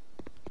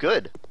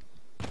 Good.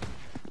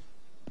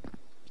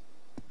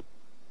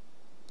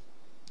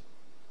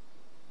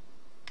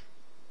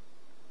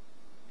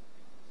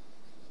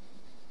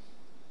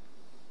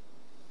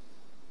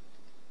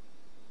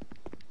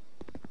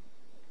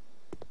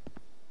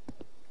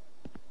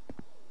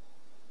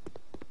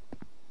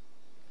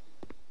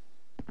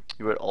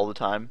 You wear it all the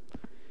time?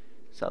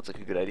 Sounds like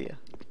a good idea.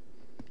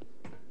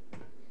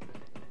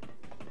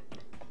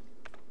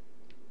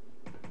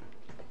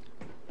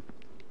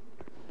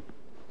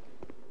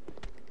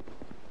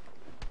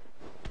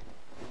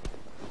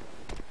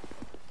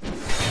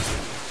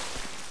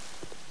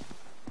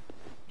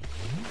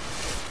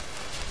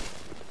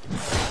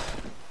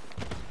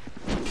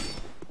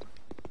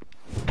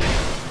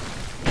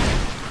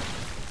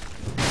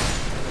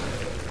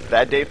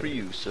 Bad day for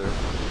you, sir.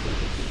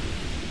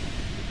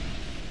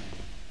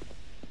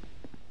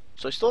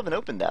 So I still haven't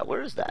opened that.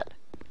 Where is that?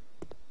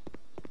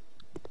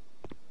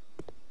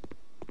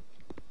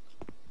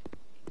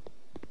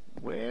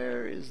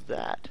 Where is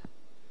that?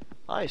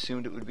 I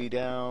assumed it would be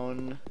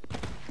down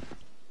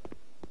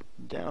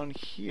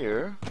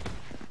here.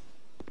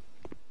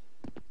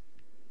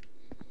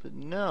 But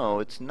no,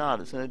 it's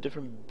not. It's in a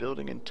different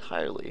building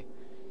entirely.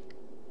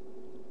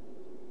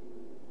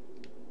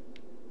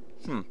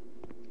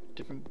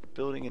 Different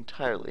building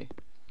entirely.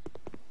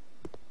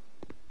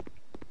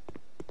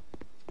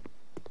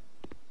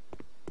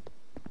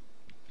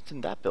 It's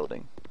in that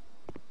building.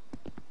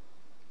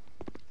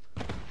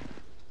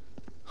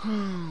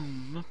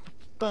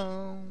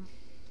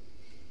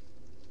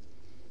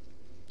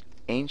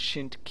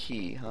 Ancient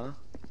key, huh?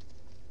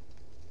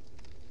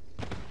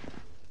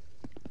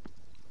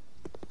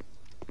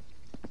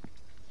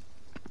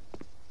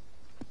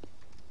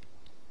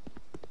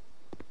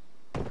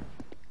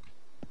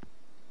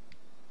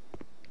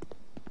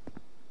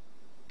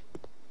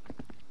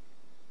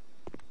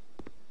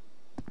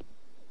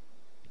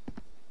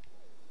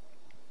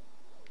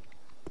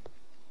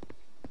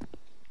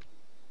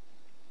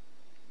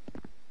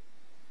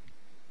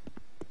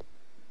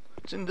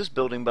 It's in this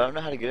building, but I don't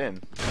know how to get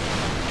in.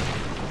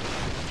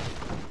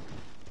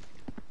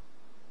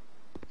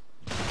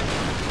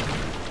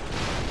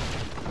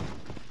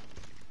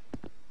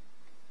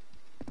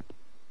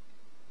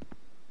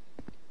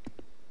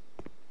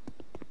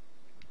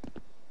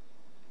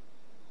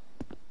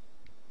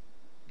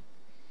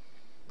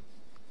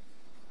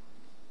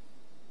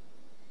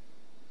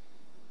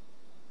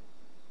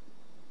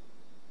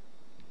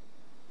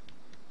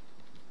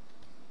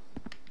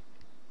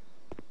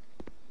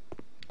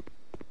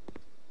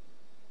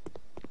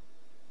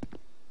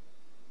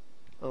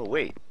 Oh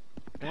wait,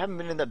 I haven't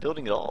been in that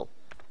building at all.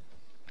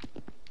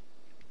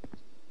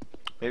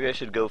 Maybe I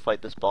should go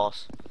fight this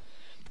boss.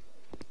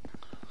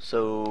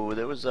 So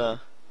there was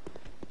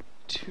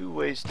two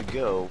ways to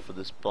go for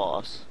this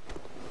boss.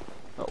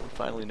 Oh, he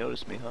finally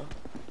noticed me, huh?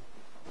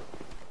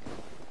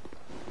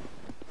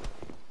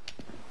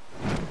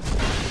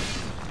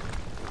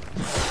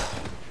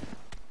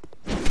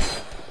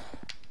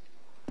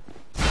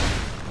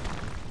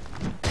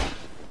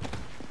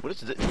 What is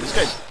this? This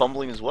guy's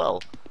fumbling as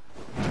well.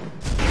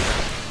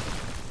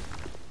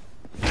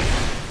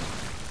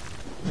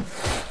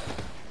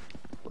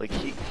 Like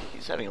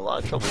he's having a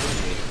lot of trouble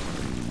hitting me.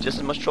 Just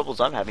as much trouble as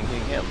I'm having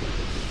hitting him.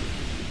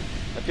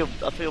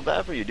 I feel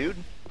bad for you, dude.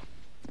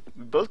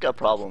 We both got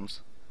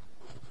problems.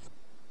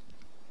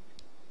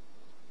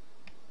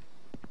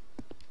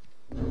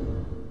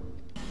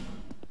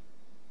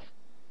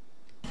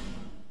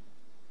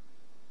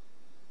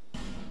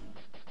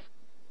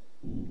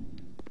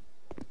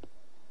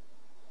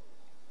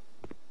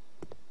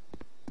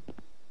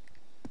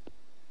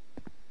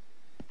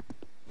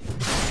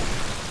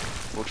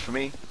 Works for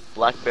me.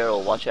 Black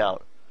barrel, watch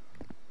out.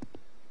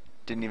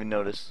 Didn't even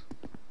notice.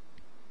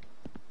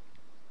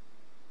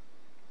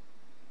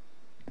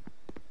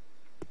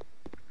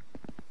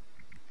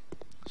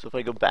 So if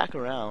I go back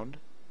around,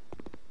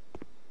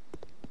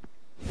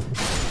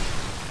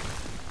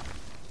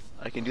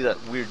 I can do that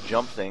weird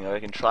jump thing, or I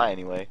can try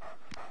anyway.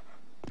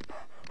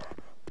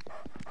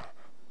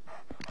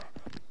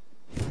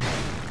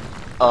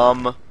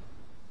 Well,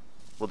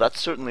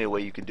 that's certainly a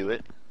way you could do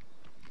it.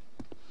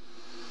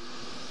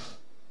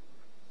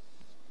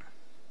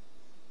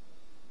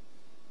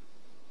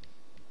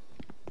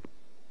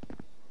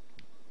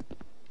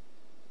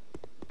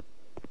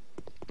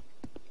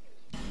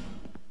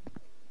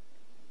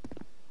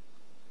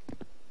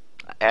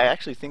 I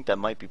actually think that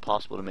might be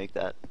possible to make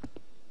that.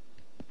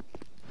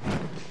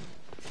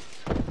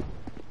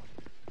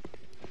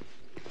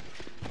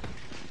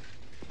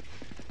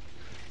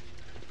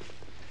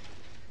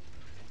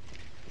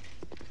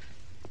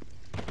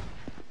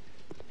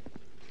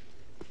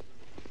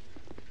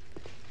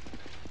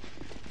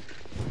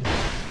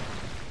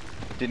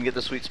 Didn't get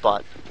the sweet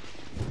spot.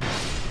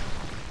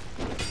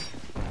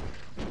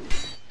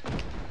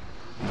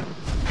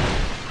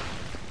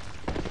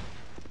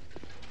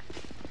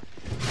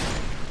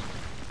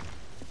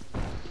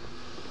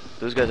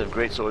 Those guys have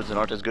great swords and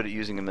aren't as good at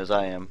using them as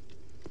I am.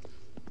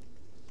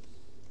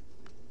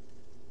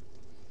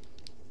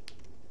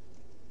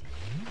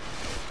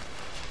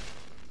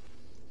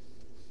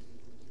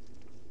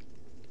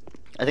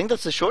 I think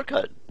that's the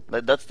shortcut.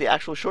 That's the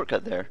actual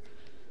shortcut there.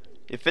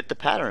 It fit the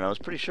pattern, I was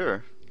pretty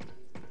sure.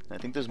 I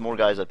think there's more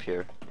guys up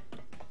here.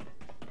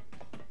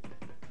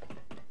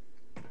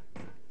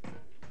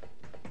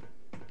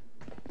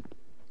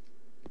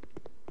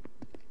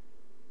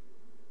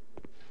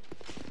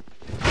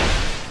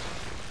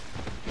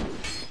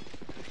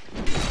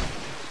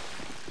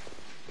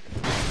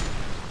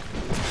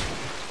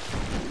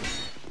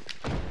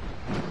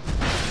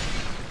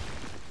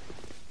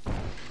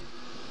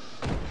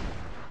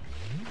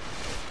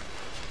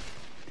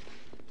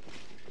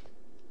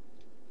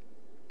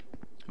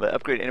 Have I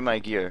upgraded any of my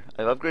gear?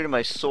 I've upgraded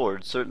my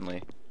sword,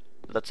 certainly.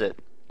 But that's it.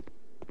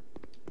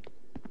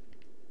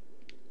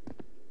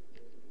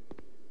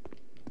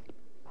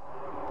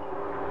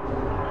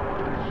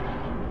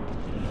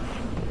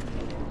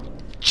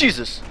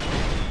 Jesus!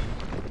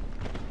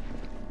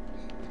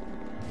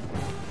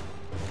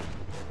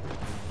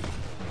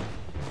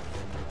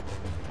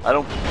 I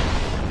don't...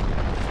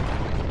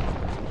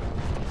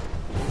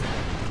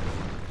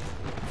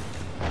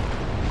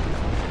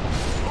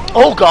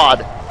 Oh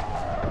God!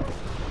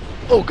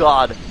 Oh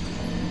God!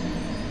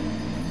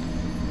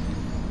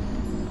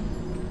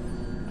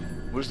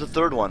 Where's the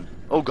third one?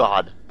 Oh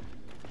God!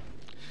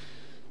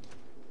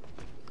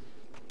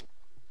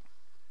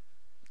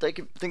 I think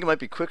it might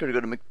be quicker to go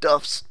to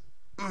McDuff's.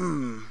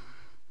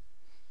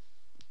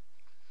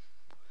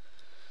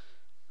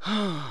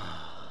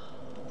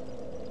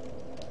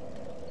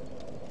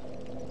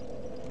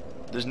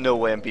 There's no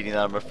way I'm beating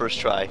that on my first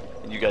try,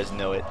 and you guys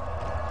know it.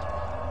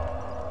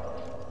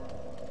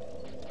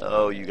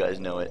 Oh, you guys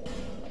know it.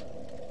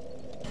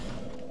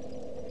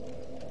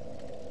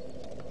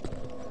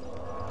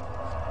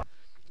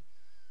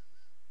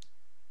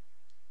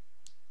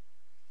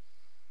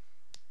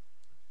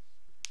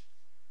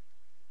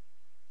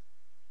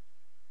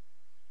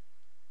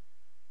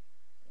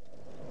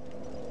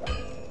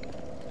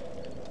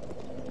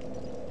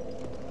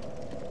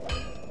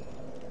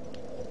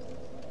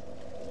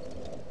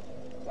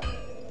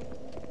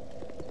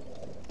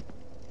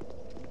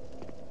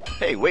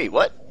 Hey, wait,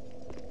 what?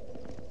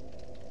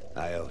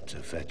 I ought to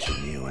fetch a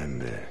new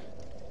ember.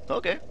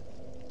 Okay.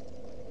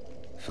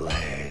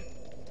 Flare.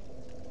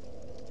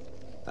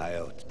 I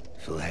ought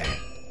flare.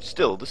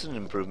 Still, this is an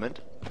improvement.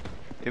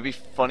 It'd be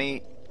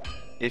funny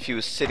if he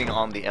was sitting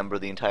on the ember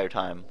the entire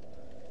time.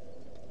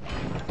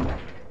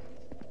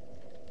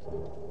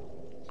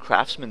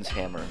 Craftsman's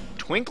hammer.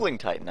 Twinkling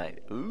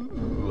titanite.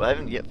 Ooh, I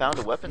haven't yet found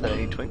a weapon that I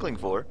need twinkling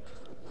for.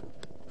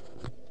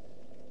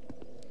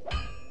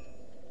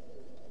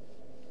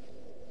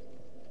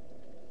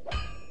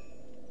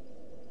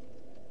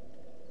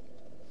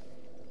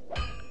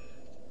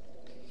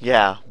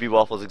 Yeah, B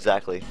waffles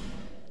exactly.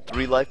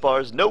 3 life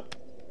bars? Nope.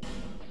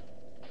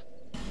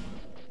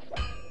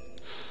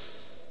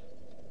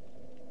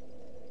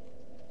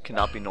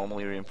 Cannot be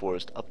normally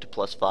reinforced. Up to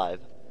 +5.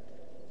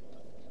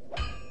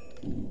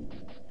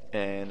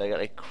 And I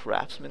got a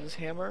craftsman's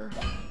hammer.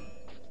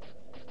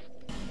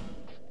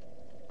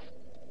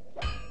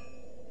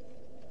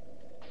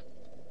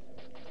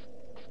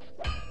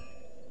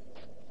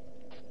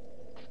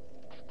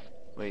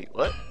 Wait,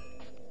 what?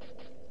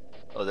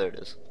 Oh, there it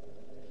is.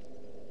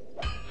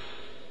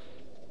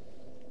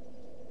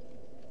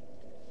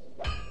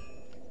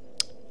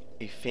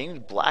 A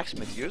famed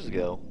blacksmith years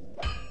ago.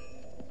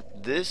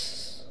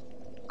 This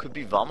could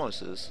be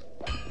Vamos's.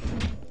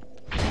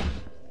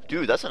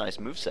 Dude, that's a nice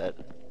moveset.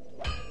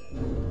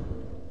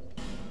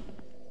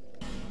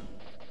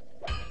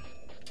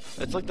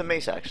 It's like the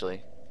mace,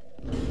 actually.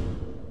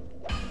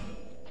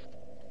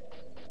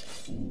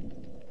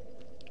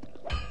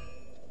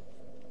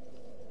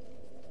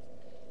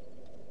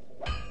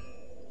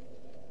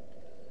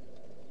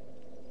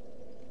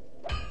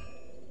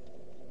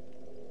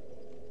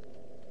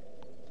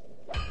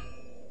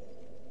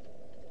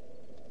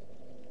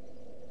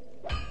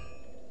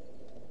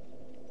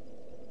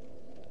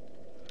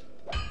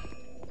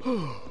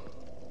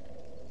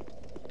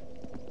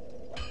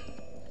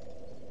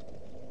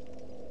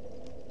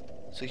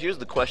 So here's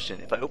the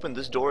question. If I open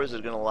this door, is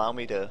it going to allow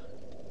me to...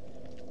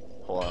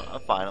 Hold on,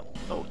 I'm fine.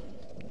 Oh,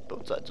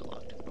 both sides are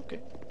locked. Okay.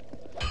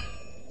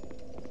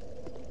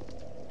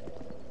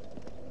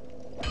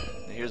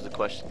 Now here's the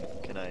question.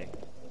 Can I...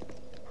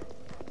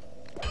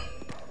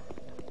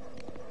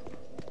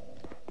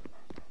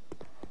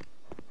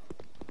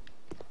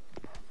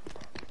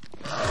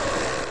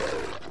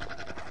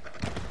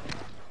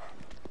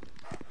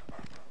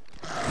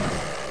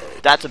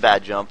 That's a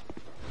bad jump.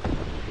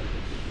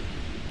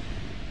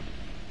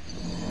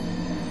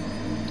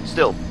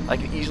 Still, I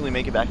can easily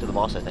make it back to the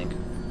boss, I think.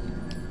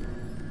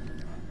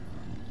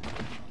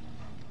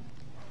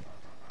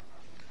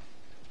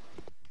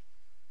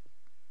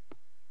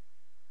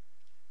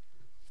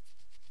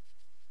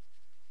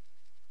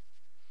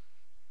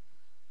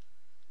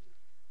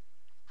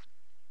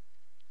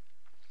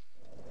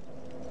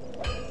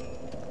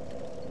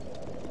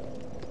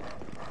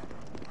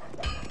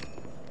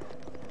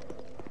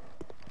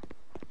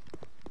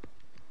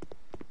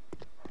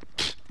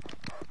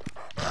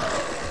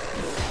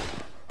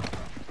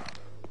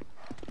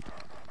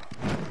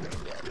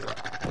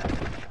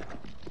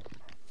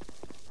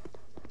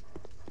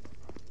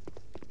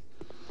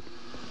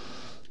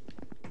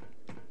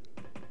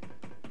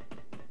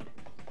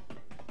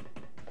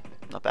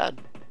 Not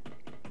bad.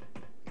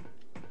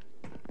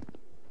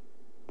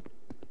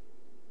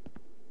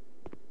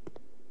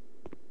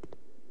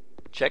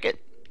 Check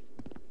it.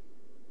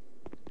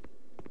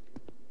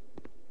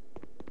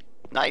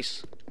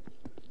 Nice.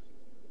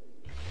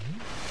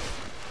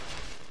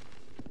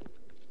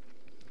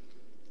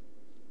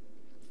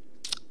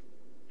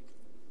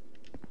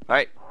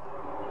 Alright.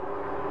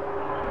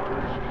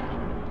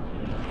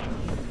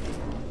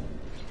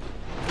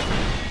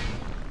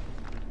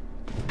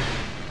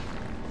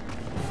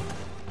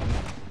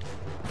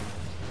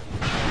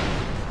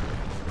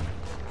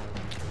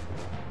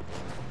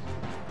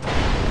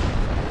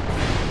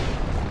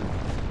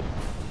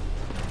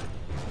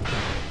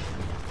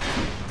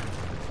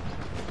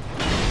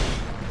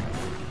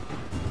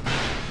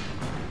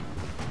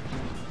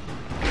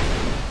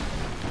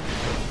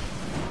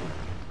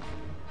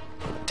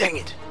 Dang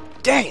it!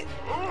 Dang it!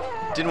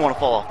 Didn't want to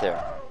fall off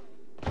there.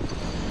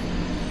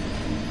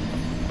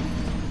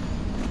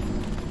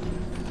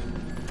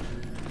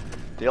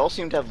 They all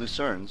seem to have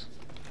lucernes.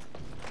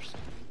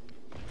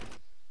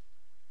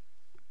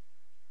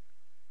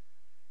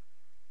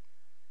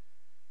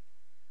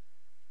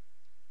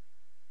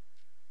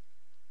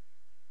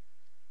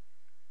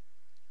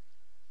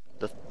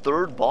 The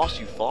third boss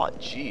you fought,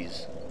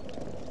 jeez.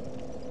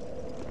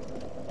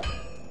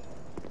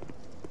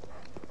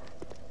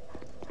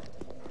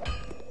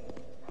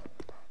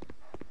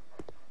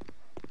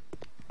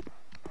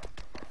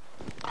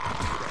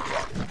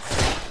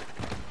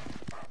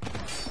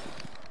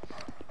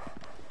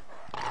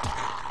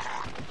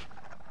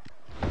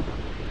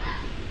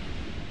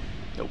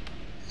 Nope.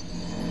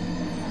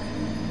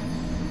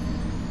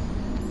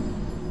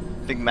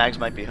 I think Mags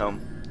might be home.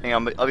 Hang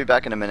on, I'll be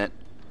back in a minute.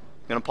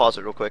 I'm gonna pause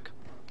it real quick.